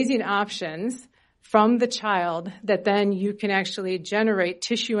 amazing options from the child that then you can actually generate,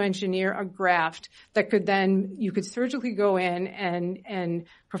 tissue engineer a graft that could then, you could surgically go in and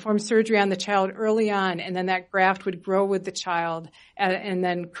perform surgery on the child early on, and then that graft would grow with the child and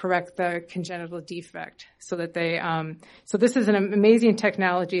then correct the congenital defect so that so this is an amazing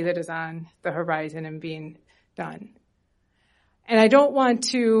technology that is on the horizon and being done. And I don't want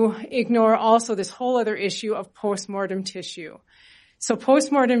to ignore also this whole other issue of postmortem tissue. So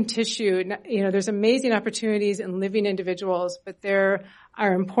postmortem tissue, there's amazing opportunities in living individuals, but there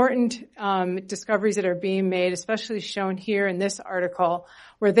are important discoveries that are being made, especially shown here in this article,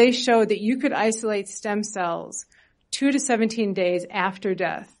 where they show that you could isolate stem cells 2 to 17 days after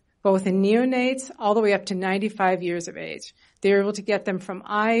death, both in neonates all the way up to 95 years of age. They're able to get them from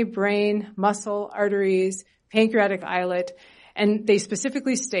eye, brain, muscle, arteries, pancreatic islet, and they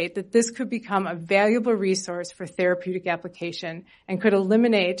specifically state that this could become a valuable resource for therapeutic application and could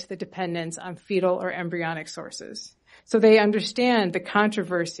eliminate the dependence on fetal or embryonic sources. So they understand the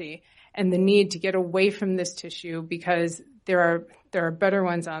controversy and the need to get away from this tissue because there are better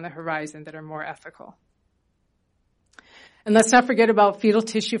ones on the horizon that are more ethical. And let's not forget about fetal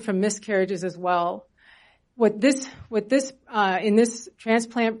tissue from miscarriages as well. In this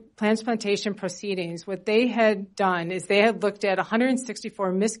transplantation proceedings, what they had done is they had looked at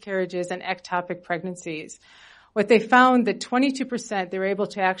 164 miscarriages and ectopic pregnancies. What they found that 22% they were able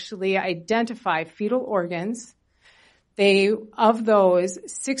to actually identify fetal organs. Of those,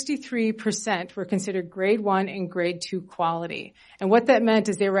 63% were considered grade 1 and grade 2 quality. And what that meant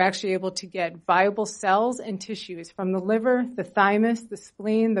is they were actually able to get viable cells and tissues from the liver, the thymus, the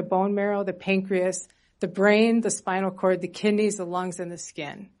spleen, the bone marrow, the pancreas, the brain, the spinal cord, the kidneys, the lungs, and the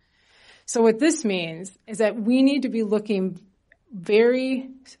skin. So what this means is that we need to be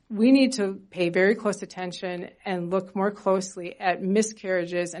we need to pay very close attention and look more closely at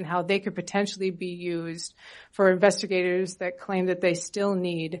miscarriages and how they could potentially be used for investigators that claim that they still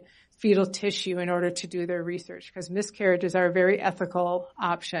need fetal tissue in order to do their research, because miscarriages are a very ethical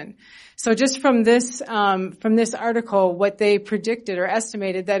option. So just from this article, what they predicted or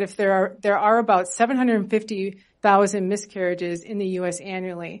estimated that if there are about 750,000 miscarriages in the U.S.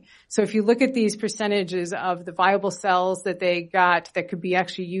 annually. So if you look at these percentages of the viable cells that they got that could be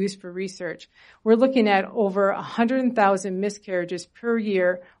actually used for research, we're looking at over 100,000 miscarriages per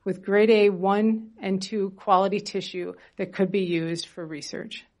year with grade A 1 and 2 quality tissue that could be used for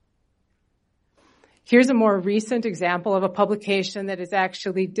research. Here's a more recent example of a publication that has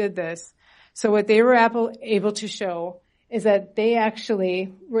actually did this. So what they were able to show is that they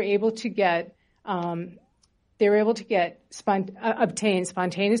actually were able to obtain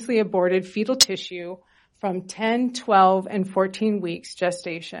spontaneously aborted fetal tissue from 10, 12, and 14 weeks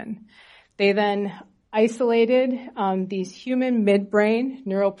gestation. They then isolated these human midbrain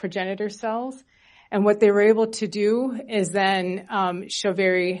neural progenitor cells, and what they were able to do is then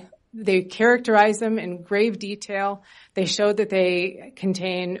they characterize them in grave detail. They showed that they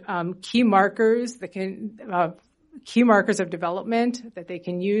contain key markers that can key markers of development that they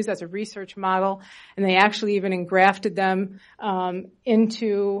can use as a research model, and they actually even engrafted them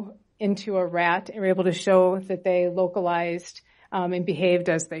into a rat and were able to show that they localized and behaved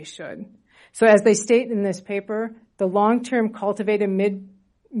as they should. So as they state in this paper, the long-term cultivated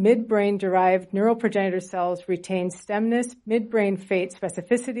midbrain-derived neural progenitor cells retain stemness, midbrain fate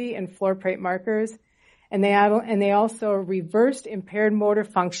specificity, and floor plate markers, and they also reversed impaired motor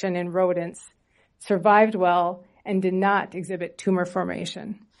function in rodents, survived well, and did not exhibit tumor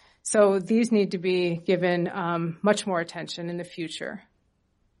formation. So these need to be given much more attention in the future.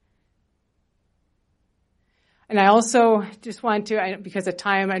 And I also just want to, because of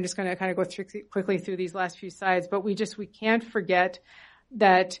time, I'm just going to kind of go quickly through these last few slides, but we can't forget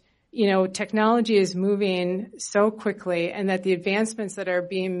that, technology is moving so quickly and that the advancements that are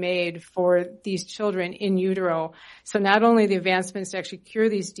being made for these children in utero, so not only the advancements to actually cure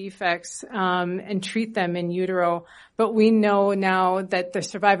these defects and treat them in utero, but we know now that the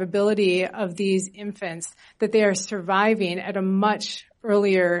survivability of these infants, that they are surviving at a much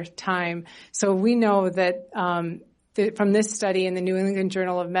earlier time. So we know that from this study in the New England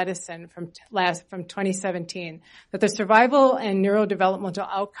Journal of Medicine from 2017, that the survival and neurodevelopmental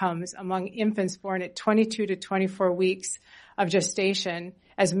outcomes among infants born at 22 to 24 weeks of gestation,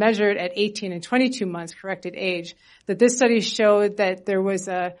 as measured at 18 and 22 months corrected age, that this study showed that there was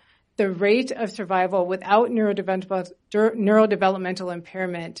the rate of survival without neurodevelopmental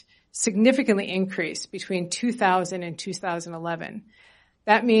impairment significantly increased between 2000 and 2011.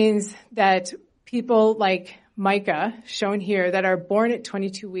 That means that people like Micah, shown here, that are born at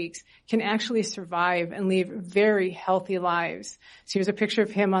 22 weeks can actually survive and live very healthy lives. So here's a picture of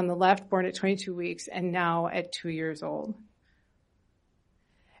him on the left, born at 22 weeks and now at 2 years old.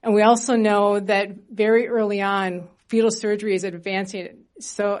 And we also know that very early on, fetal surgery is advancing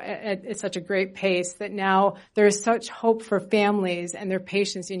so at such a great pace that now there is such hope for families and their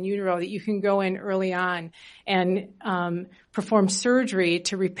patients in utero that you can go in early on and perform surgery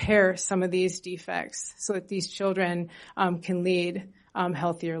to repair some of these defects so that these children can lead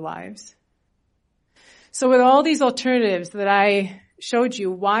healthier lives. So with all these alternatives that I showed you,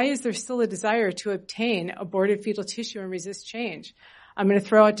 why is there still a desire to obtain aborted fetal tissue and resist change? I'm going to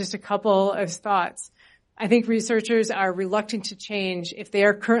throw out just a couple of thoughts. I think researchers are reluctant to change if they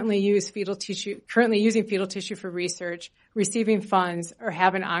are currently using fetal tissue for research, receiving funds, or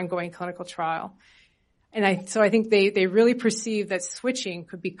have an ongoing clinical trial. And so I think they really perceive that switching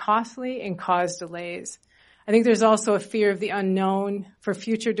could be costly and cause delays. I think there's also a fear of the unknown for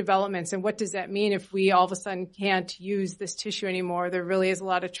future developments. And what does that mean if we all of a sudden can't use this tissue anymore? There really is a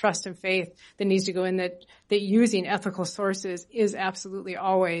lot of trust and faith that needs to go in that using ethical sources is absolutely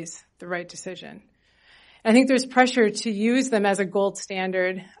always the right decision. I think there's pressure to use them as a gold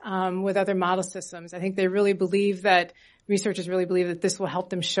standard with other model systems. I think researchers really believe that this will help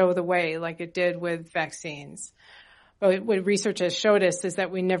them show the way like it did with vaccines. But what research has showed us is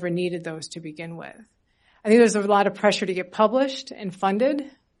that we never needed those to begin with. I think there's a lot of pressure to get published and funded.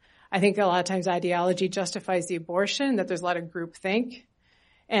 I think a lot of times ideology justifies the abortion, that there's a lot of groupthink.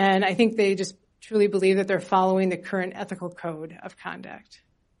 And I think they just truly believe that they're following the current ethical code of conduct.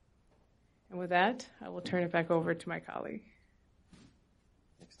 And with that, I will turn it back over to my colleague.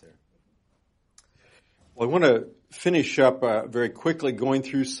 Thanks, Tara. Well, I want to finish up very quickly going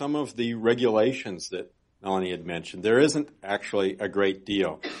through some of the regulations that Melanie had mentioned. There isn't actually a great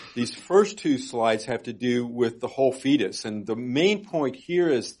deal. These first two slides have to do with the whole fetus. And the main point here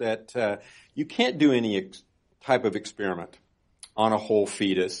is that you can't do any type of experiment on a whole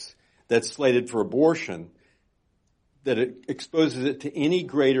fetus that's slated for abortion that it exposes it to any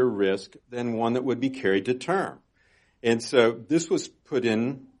greater risk than one that would be carried to term. And so this was put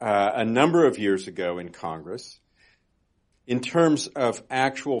in a number of years ago in Congress. In terms of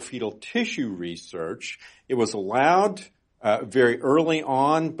actual fetal tissue research, it was allowed very early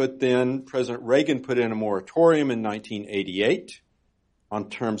on, but then President Reagan put in a moratorium in 1988 on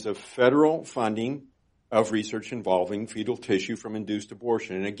terms of federal funding of research involving fetal tissue from induced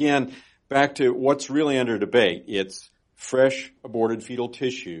abortion. And again, back to what's really under debate. It's fresh aborted fetal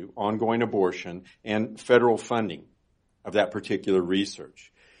tissue, ongoing abortion, and federal funding of that particular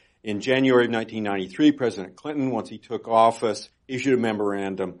research. In January of 1993, President Clinton, once he took office, issued a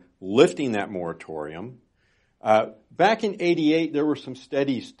memorandum lifting that moratorium. Back in 88, there were some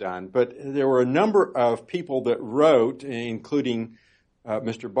studies done, but there were a number of people that wrote, including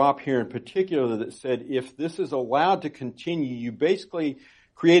Mr. Bopp here in particular, that said if this is allowed to continue, you basically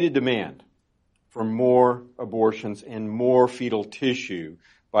create a demand for more abortions and more fetal tissue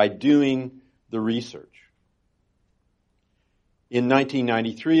by doing the research. In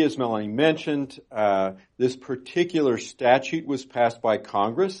 1993, as Melanie mentioned, this particular statute was passed by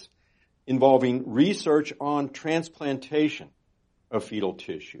Congress involving research on transplantation of fetal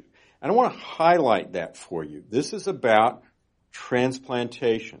tissue. And I want to highlight that for you. This is about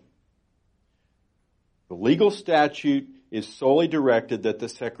transplantation. The legal statute is solely directed that the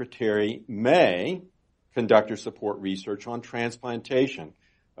Secretary may conduct or support research on transplantation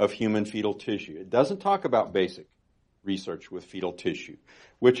of human fetal tissue. It doesn't talk about basic research with fetal tissue,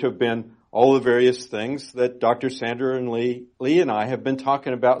 which have been all the various things that Dr. Sandra and Lee and I have been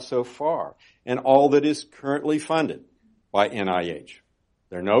talking about so far, and all that is currently funded by NIH.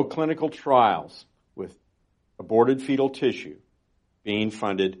 There are no clinical trials with aborted fetal tissue being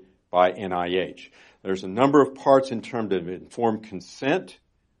funded by NIH. There's a number of parts in terms of informed consent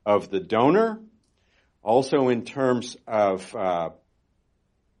of the donor, also in terms of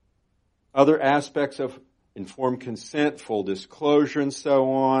other aspects of informed consent, full disclosure, and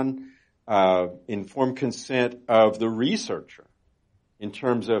so on, informed consent of the researcher in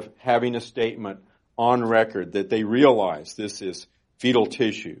terms of having a statement on record that they realize this is fetal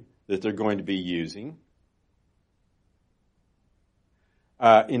tissue that they're going to be using.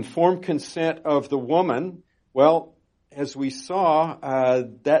 Informed consent of the woman, well, as we saw,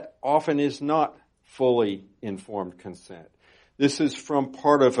 that often is not fully informed consent. This is from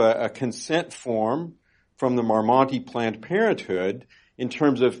part of a consent form from the Marmonti Planned Parenthood in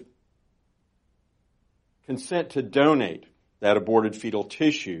terms of consent to donate that aborted fetal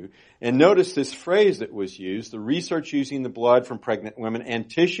tissue. And notice this phrase that was used, the research using the blood from pregnant women and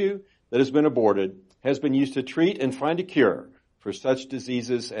tissue that has been aborted has been used to treat and find a cure for such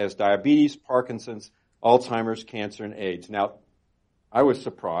diseases as diabetes, Parkinson's, Alzheimer's, cancer, and AIDS. Now, I was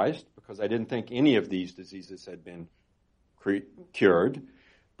surprised because I didn't think any of these diseases had been cured,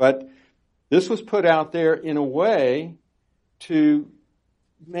 but this was put out there in a way to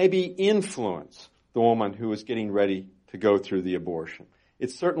maybe influence the woman who was getting ready to go through the abortion.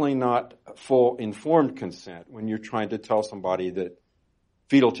 It's certainly not full informed consent when you're trying to tell somebody that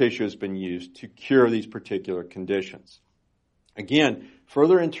fetal tissue has been used to cure these particular conditions. Again,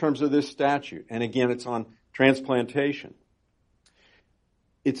 further in terms of this statute, and again, it's on transplantation.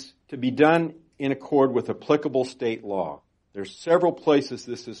 It's to be done in accord with applicable state law. There's several places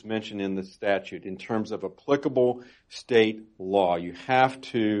this is mentioned in the statute in terms of applicable state law. You have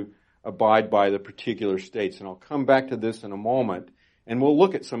to abide by the particular states, and I'll come back to this in a moment, and we'll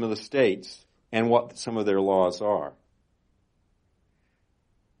look at some of the states and what some of their laws are.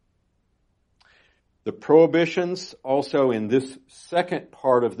 The prohibitions also in this second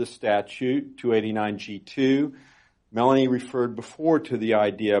part of the statute, 289G2, Melanie referred before to the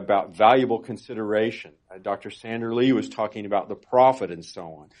idea about valuable consideration. Dr. Sandra Lee was talking about the profit and so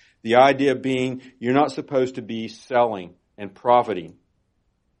on. The idea being you're not supposed to be selling and profiting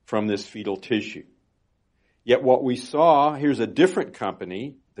from this fetal tissue. Yet what we saw, here's a different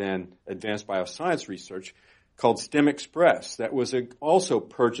company than Advanced Bioscience Research called STEM Express that was also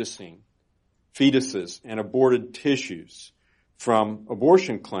purchasing fetuses and aborted tissues from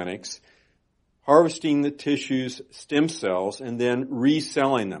abortion clinics, harvesting the tissue's stem cells and then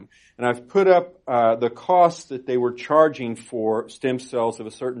reselling them. And I've put up the costs that they were charging for stem cells of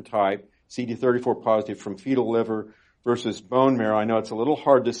a certain type, CD34 positive from fetal liver versus bone marrow. I know it's a little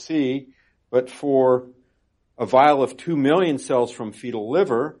hard to see, but for a vial of 2 million cells from fetal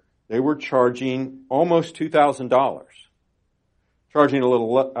liver, they were charging almost $2,000. Charging a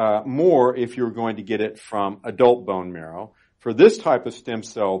little more if you were going to get it from adult bone marrow. For this type of stem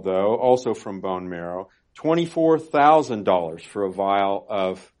cell, though, also from bone marrow, $24,000 for a vial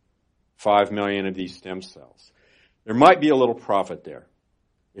of 5 million of these stem cells. There might be a little profit there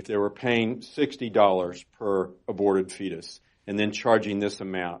if they were paying $60 per aborted fetus and then charging this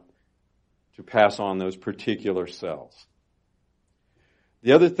amount to pass on those particular cells.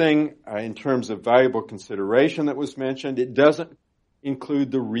 The other thing in terms of valuable consideration that was mentioned, it doesn't include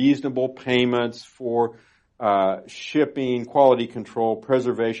the reasonable payments for shipping, quality control,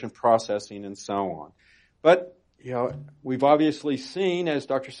 preservation, processing, and so on. But, we've obviously seen, as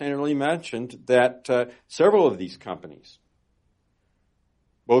Dr. Sandra Lee mentioned, that several of these companies,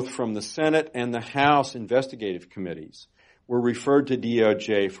 both from the Senate and the House investigative committees, were referred to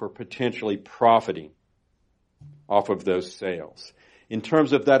DOJ for potentially profiting off of those sales. In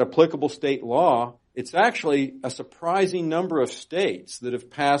terms of that applicable state law, it's actually a surprising number of states that have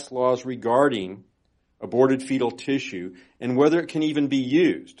passed laws regarding aborted fetal tissue and whether it can even be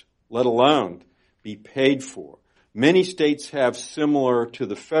used, let alone be paid for. Many states have, similar to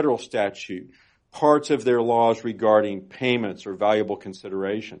the federal statute, parts of their laws regarding payments or valuable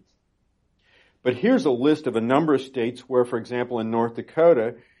consideration. But here's a list of a number of states where, for example, in North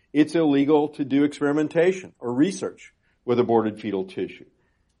Dakota, it's illegal to do experimentation or research with aborted fetal tissue.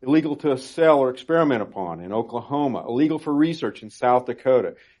 Illegal to sell or experiment upon in Oklahoma. Illegal for research in South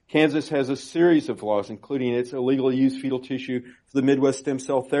Dakota. Kansas has a series of laws, including it's illegal to use fetal tissue for the Midwest Stem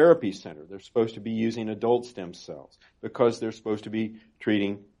Cell Therapy Center. They're supposed to be using adult stem cells because they're supposed to be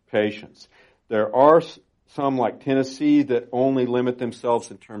treating patients. There are some, like Tennessee, that only limit themselves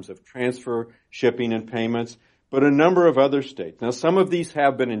in terms of transfer, shipping, and payments, but a number of other states. Now, some of these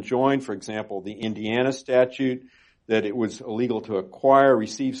have been enjoined. For example, the Indiana statute, that it was illegal to acquire,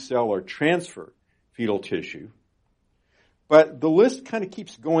 receive, sell, or transfer fetal tissue. But the list kind of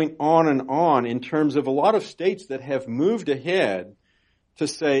keeps going on and on in terms of a lot of states that have moved ahead to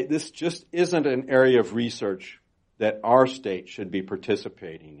say this just isn't an area of research that our state should be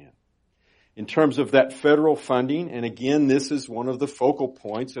participating in. In terms of that federal funding, and again, this is one of the focal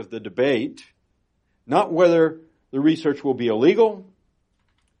points of the debate, not whether the research will be illegal,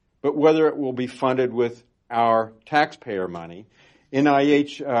 but whether it will be funded with our taxpayer money.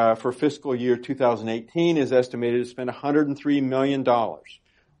 NIH for fiscal year 2018 is estimated to spend $103 million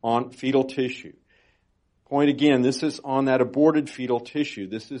on fetal tissue. Point again, this is on that aborted fetal tissue.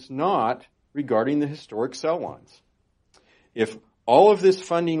 This is not regarding the historic cell lines. If all of this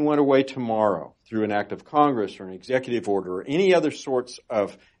funding went away tomorrow through an act of Congress or an executive order or any other sorts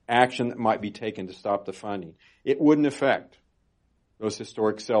of action that might be taken to stop the funding, it wouldn't affect those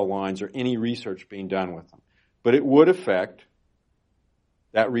historic cell lines or any research being done with them. But it would affect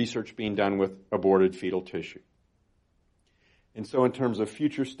that research being done with aborted fetal tissue. And so in terms of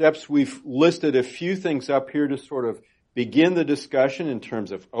future steps, we've listed a few things up here to sort of begin the discussion in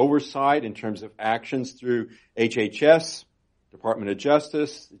terms of oversight, in terms of actions through HHS, Department of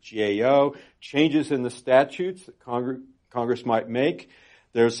Justice, the GAO, changes in the statutes that Congress might make.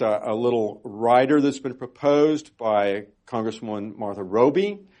 There's a little rider that's been proposed by Congresswoman Martha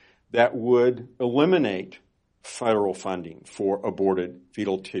Roby that would eliminate federal funding for aborted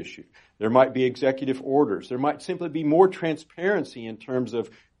fetal tissue. There might be executive orders. There might simply be more transparency in terms of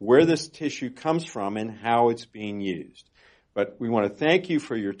where this tissue comes from and how it's being used. But we want to thank you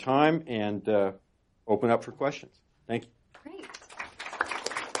for your time and open up for questions. Thank you. Great.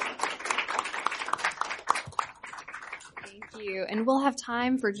 Thank you. And we'll have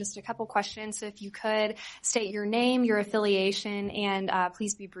time for just a couple questions. So if you could state your name, your affiliation, and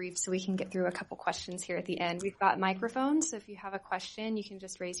please be brief so we can get through a couple questions here at the end. We've got microphones, so if you have a question, you can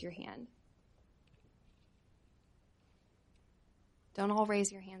just raise your hand. Don't all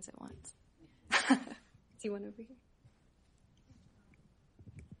raise your hands at once. See one over here.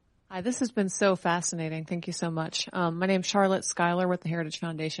 Hi, this has been so fascinating. Thank you so much. My name's Charlotte Schuyler with the Heritage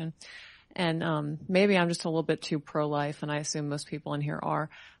Foundation. And maybe I'm just a little bit too pro-life, and I assume most people in here are.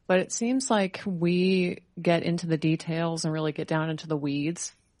 But it seems like we get into the details and really get down into the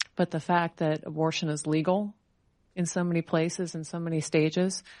weeds. But the fact that abortion is legal in so many places, in so many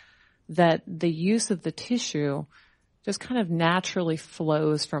stages, that the use of the tissue just kind of naturally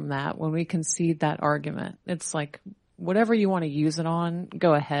flows from that when we concede that argument. It's like, whatever you want to use it on,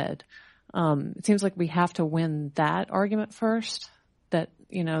 go ahead. It seems like we have to win that argument first, that,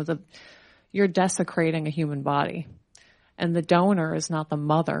 you know, you're desecrating a human body. And the donor is not the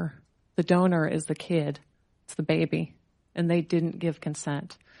mother. The donor is the kid. It's the baby. And they didn't give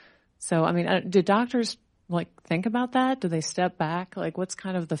consent. So, I mean, do doctors, think about that? Do they step back? What's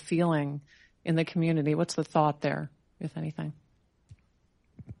kind of the feeling in the community? What's the thought there, if anything?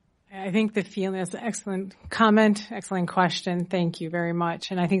 I think the feeling is an excellent comment, excellent question. Thank you very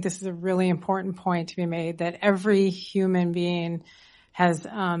much. And I think this is a really important point to be made, that every human being has,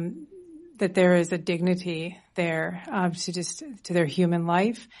 that there is a dignity there to their human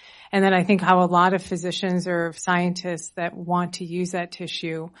life. And then I think how a lot of physicians or scientists that want to use that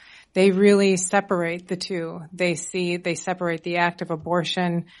tissue, they really separate the two. They separate the act of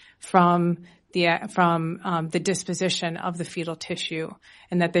abortion from the disposition of the fetal tissue,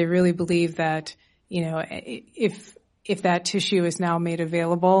 and that they really believe that, you know, if that tissue is now made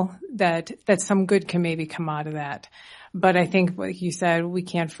available, that some good can maybe come out of that. But I think, like you said, we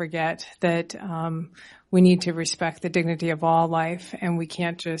can't forget that we need to respect the dignity of all life, and we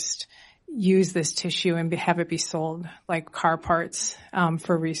can't just use this tissue and have it be sold like car parts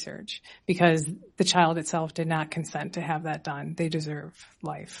for research, because the child itself did not consent to have that done. They deserve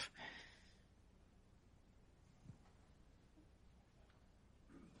life.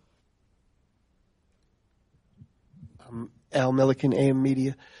 Al Milliken, AM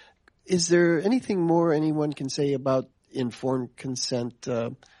Media. Is there anything more anyone can say about informed consent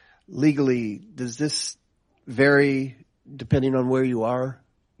legally? Does this vary depending on where you are?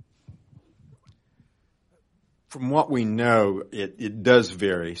 from what we know, it does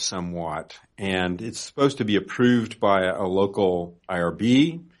vary somewhat, and it's supposed to be approved by a local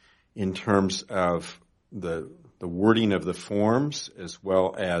IRB in terms of the wording of the forms as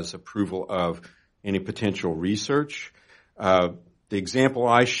well as approval of any potential research. The example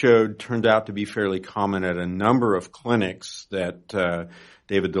I showed turned out to be fairly common at a number of clinics that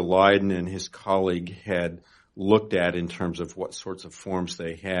David DeLeiden and his colleague had looked at in terms of what sorts of forms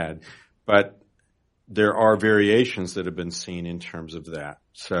they had. But there are variations that have been seen in terms of that.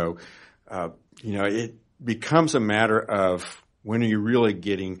 So, it becomes a matter of when are you really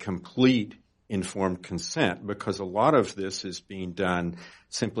getting complete informed consent, because a lot of this is being done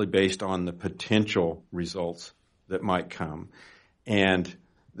simply based on the potential results that might come. And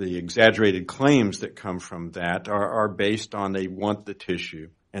the exaggerated claims that come from that are based on they want the tissue,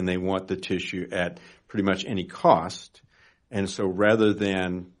 and they want the tissue at pretty much any cost. And so rather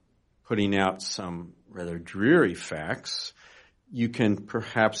than putting out some rather dreary facts, you can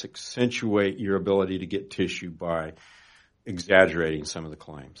perhaps accentuate your ability to get tissue by exaggerating some of the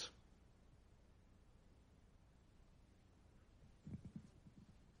claims.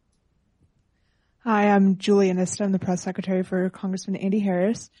 Hi, I'm Julie Anista. I'm the press secretary for Congressman Andy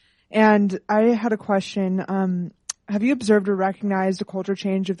Harris. And I had a question. Have you observed or recognized a culture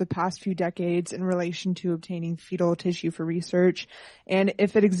change of the past few decades in relation to obtaining fetal tissue for research? And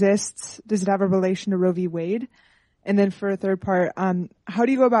if it exists, does it have a relation to Roe v. Wade? And then for a third part, how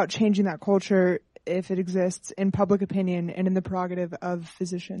do you go about changing that culture, if it exists, in public opinion and in the prerogative of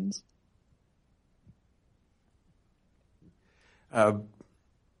physicians?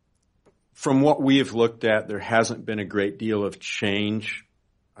 From what we have looked at, there hasn't been a great deal of change,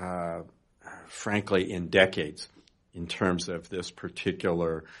 frankly, in decades in terms of this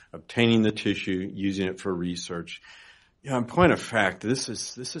particular obtaining the tissue, using it for research. In point of fact, this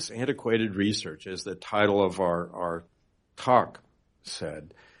is antiquated research, as the title of our talk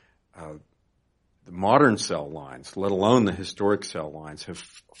said. The modern cell lines, let alone the historic cell lines, have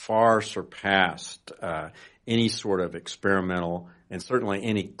far surpassed any sort of experimental and certainly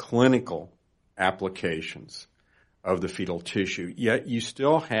any clinical applications of the fetal tissue. Yet you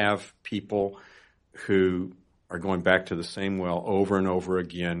still have people who are going back to the same well over and over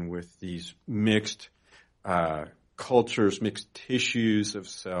again with these mixed cultures, mixed tissues of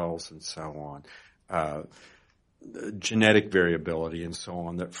cells and so on, genetic variability and so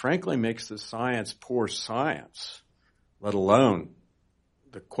on, that frankly makes the science poor science, let alone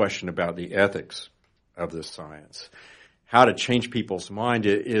the question about the ethics of the science. How to change people's mind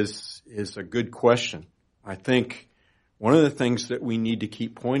is a good question. I think one of the things that we need to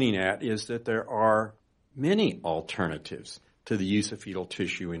keep pointing at is that there are many alternatives to the use of fetal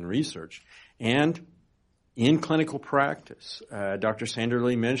tissue in research and in clinical practice. Dr.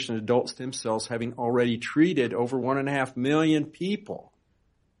 Sanderly mentioned adult stem cells having already treated over 1.5 million people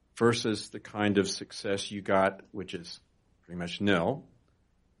versus the kind of success you got, which is pretty much nil,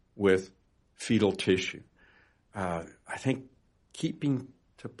 with fetal tissue. I think keeping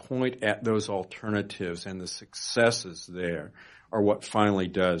to point at those alternatives and the successes there are what finally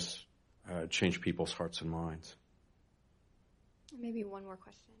does change people's hearts and minds. Maybe one more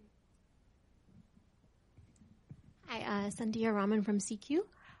question. Hi, Sandhya Raman from CQ.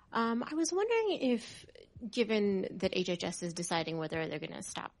 I was wondering if, given that HHS is deciding whether they're going to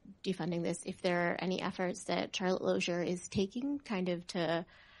stop defunding this, if there are any efforts that Charlotte Lozier is taking kind of to,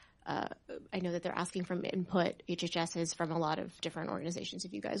 I know that they're asking from input, HHS is from a lot of different organizations,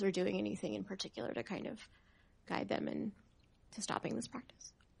 if you guys are doing anything in particular to kind of guide them into stopping this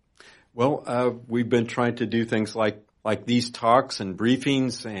practice. Well, we've been trying to do things like these talks and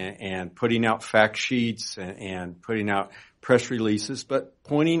briefings and putting out fact sheets and putting out press releases, but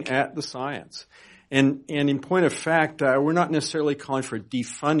pointing at the science. And in point of fact, we're not necessarily calling for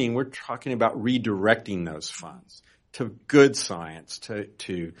defunding. We're talking about redirecting those funds to good science,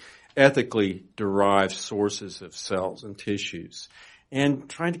 to ethically derived sources of cells and tissues, and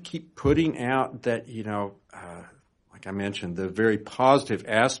trying to keep putting out that, like I mentioned, the very positive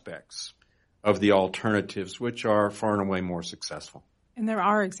aspects of the alternatives, which are far and away more successful. And there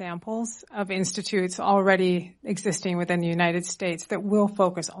are examples of institutes already existing within the United States that will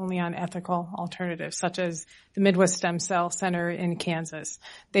focus only on ethical alternatives, such as the Midwest Stem Cell Center in Kansas.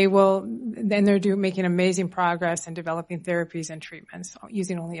 They're making amazing progress in developing therapies and treatments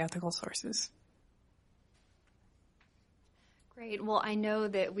using only ethical sources. Great. Well, I know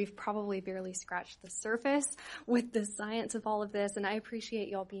that we've probably barely scratched the surface with the science of all of this, and I appreciate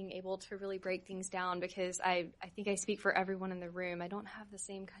y'all being able to really break things down because I think I speak for everyone in the room. I don't have the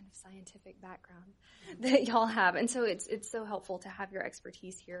same kind of scientific background that y'all have, and so it's so helpful to have your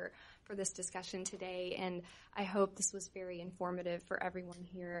expertise here for this discussion today, and I hope this was very informative for everyone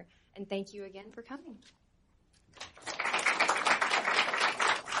here, and thank you again for coming.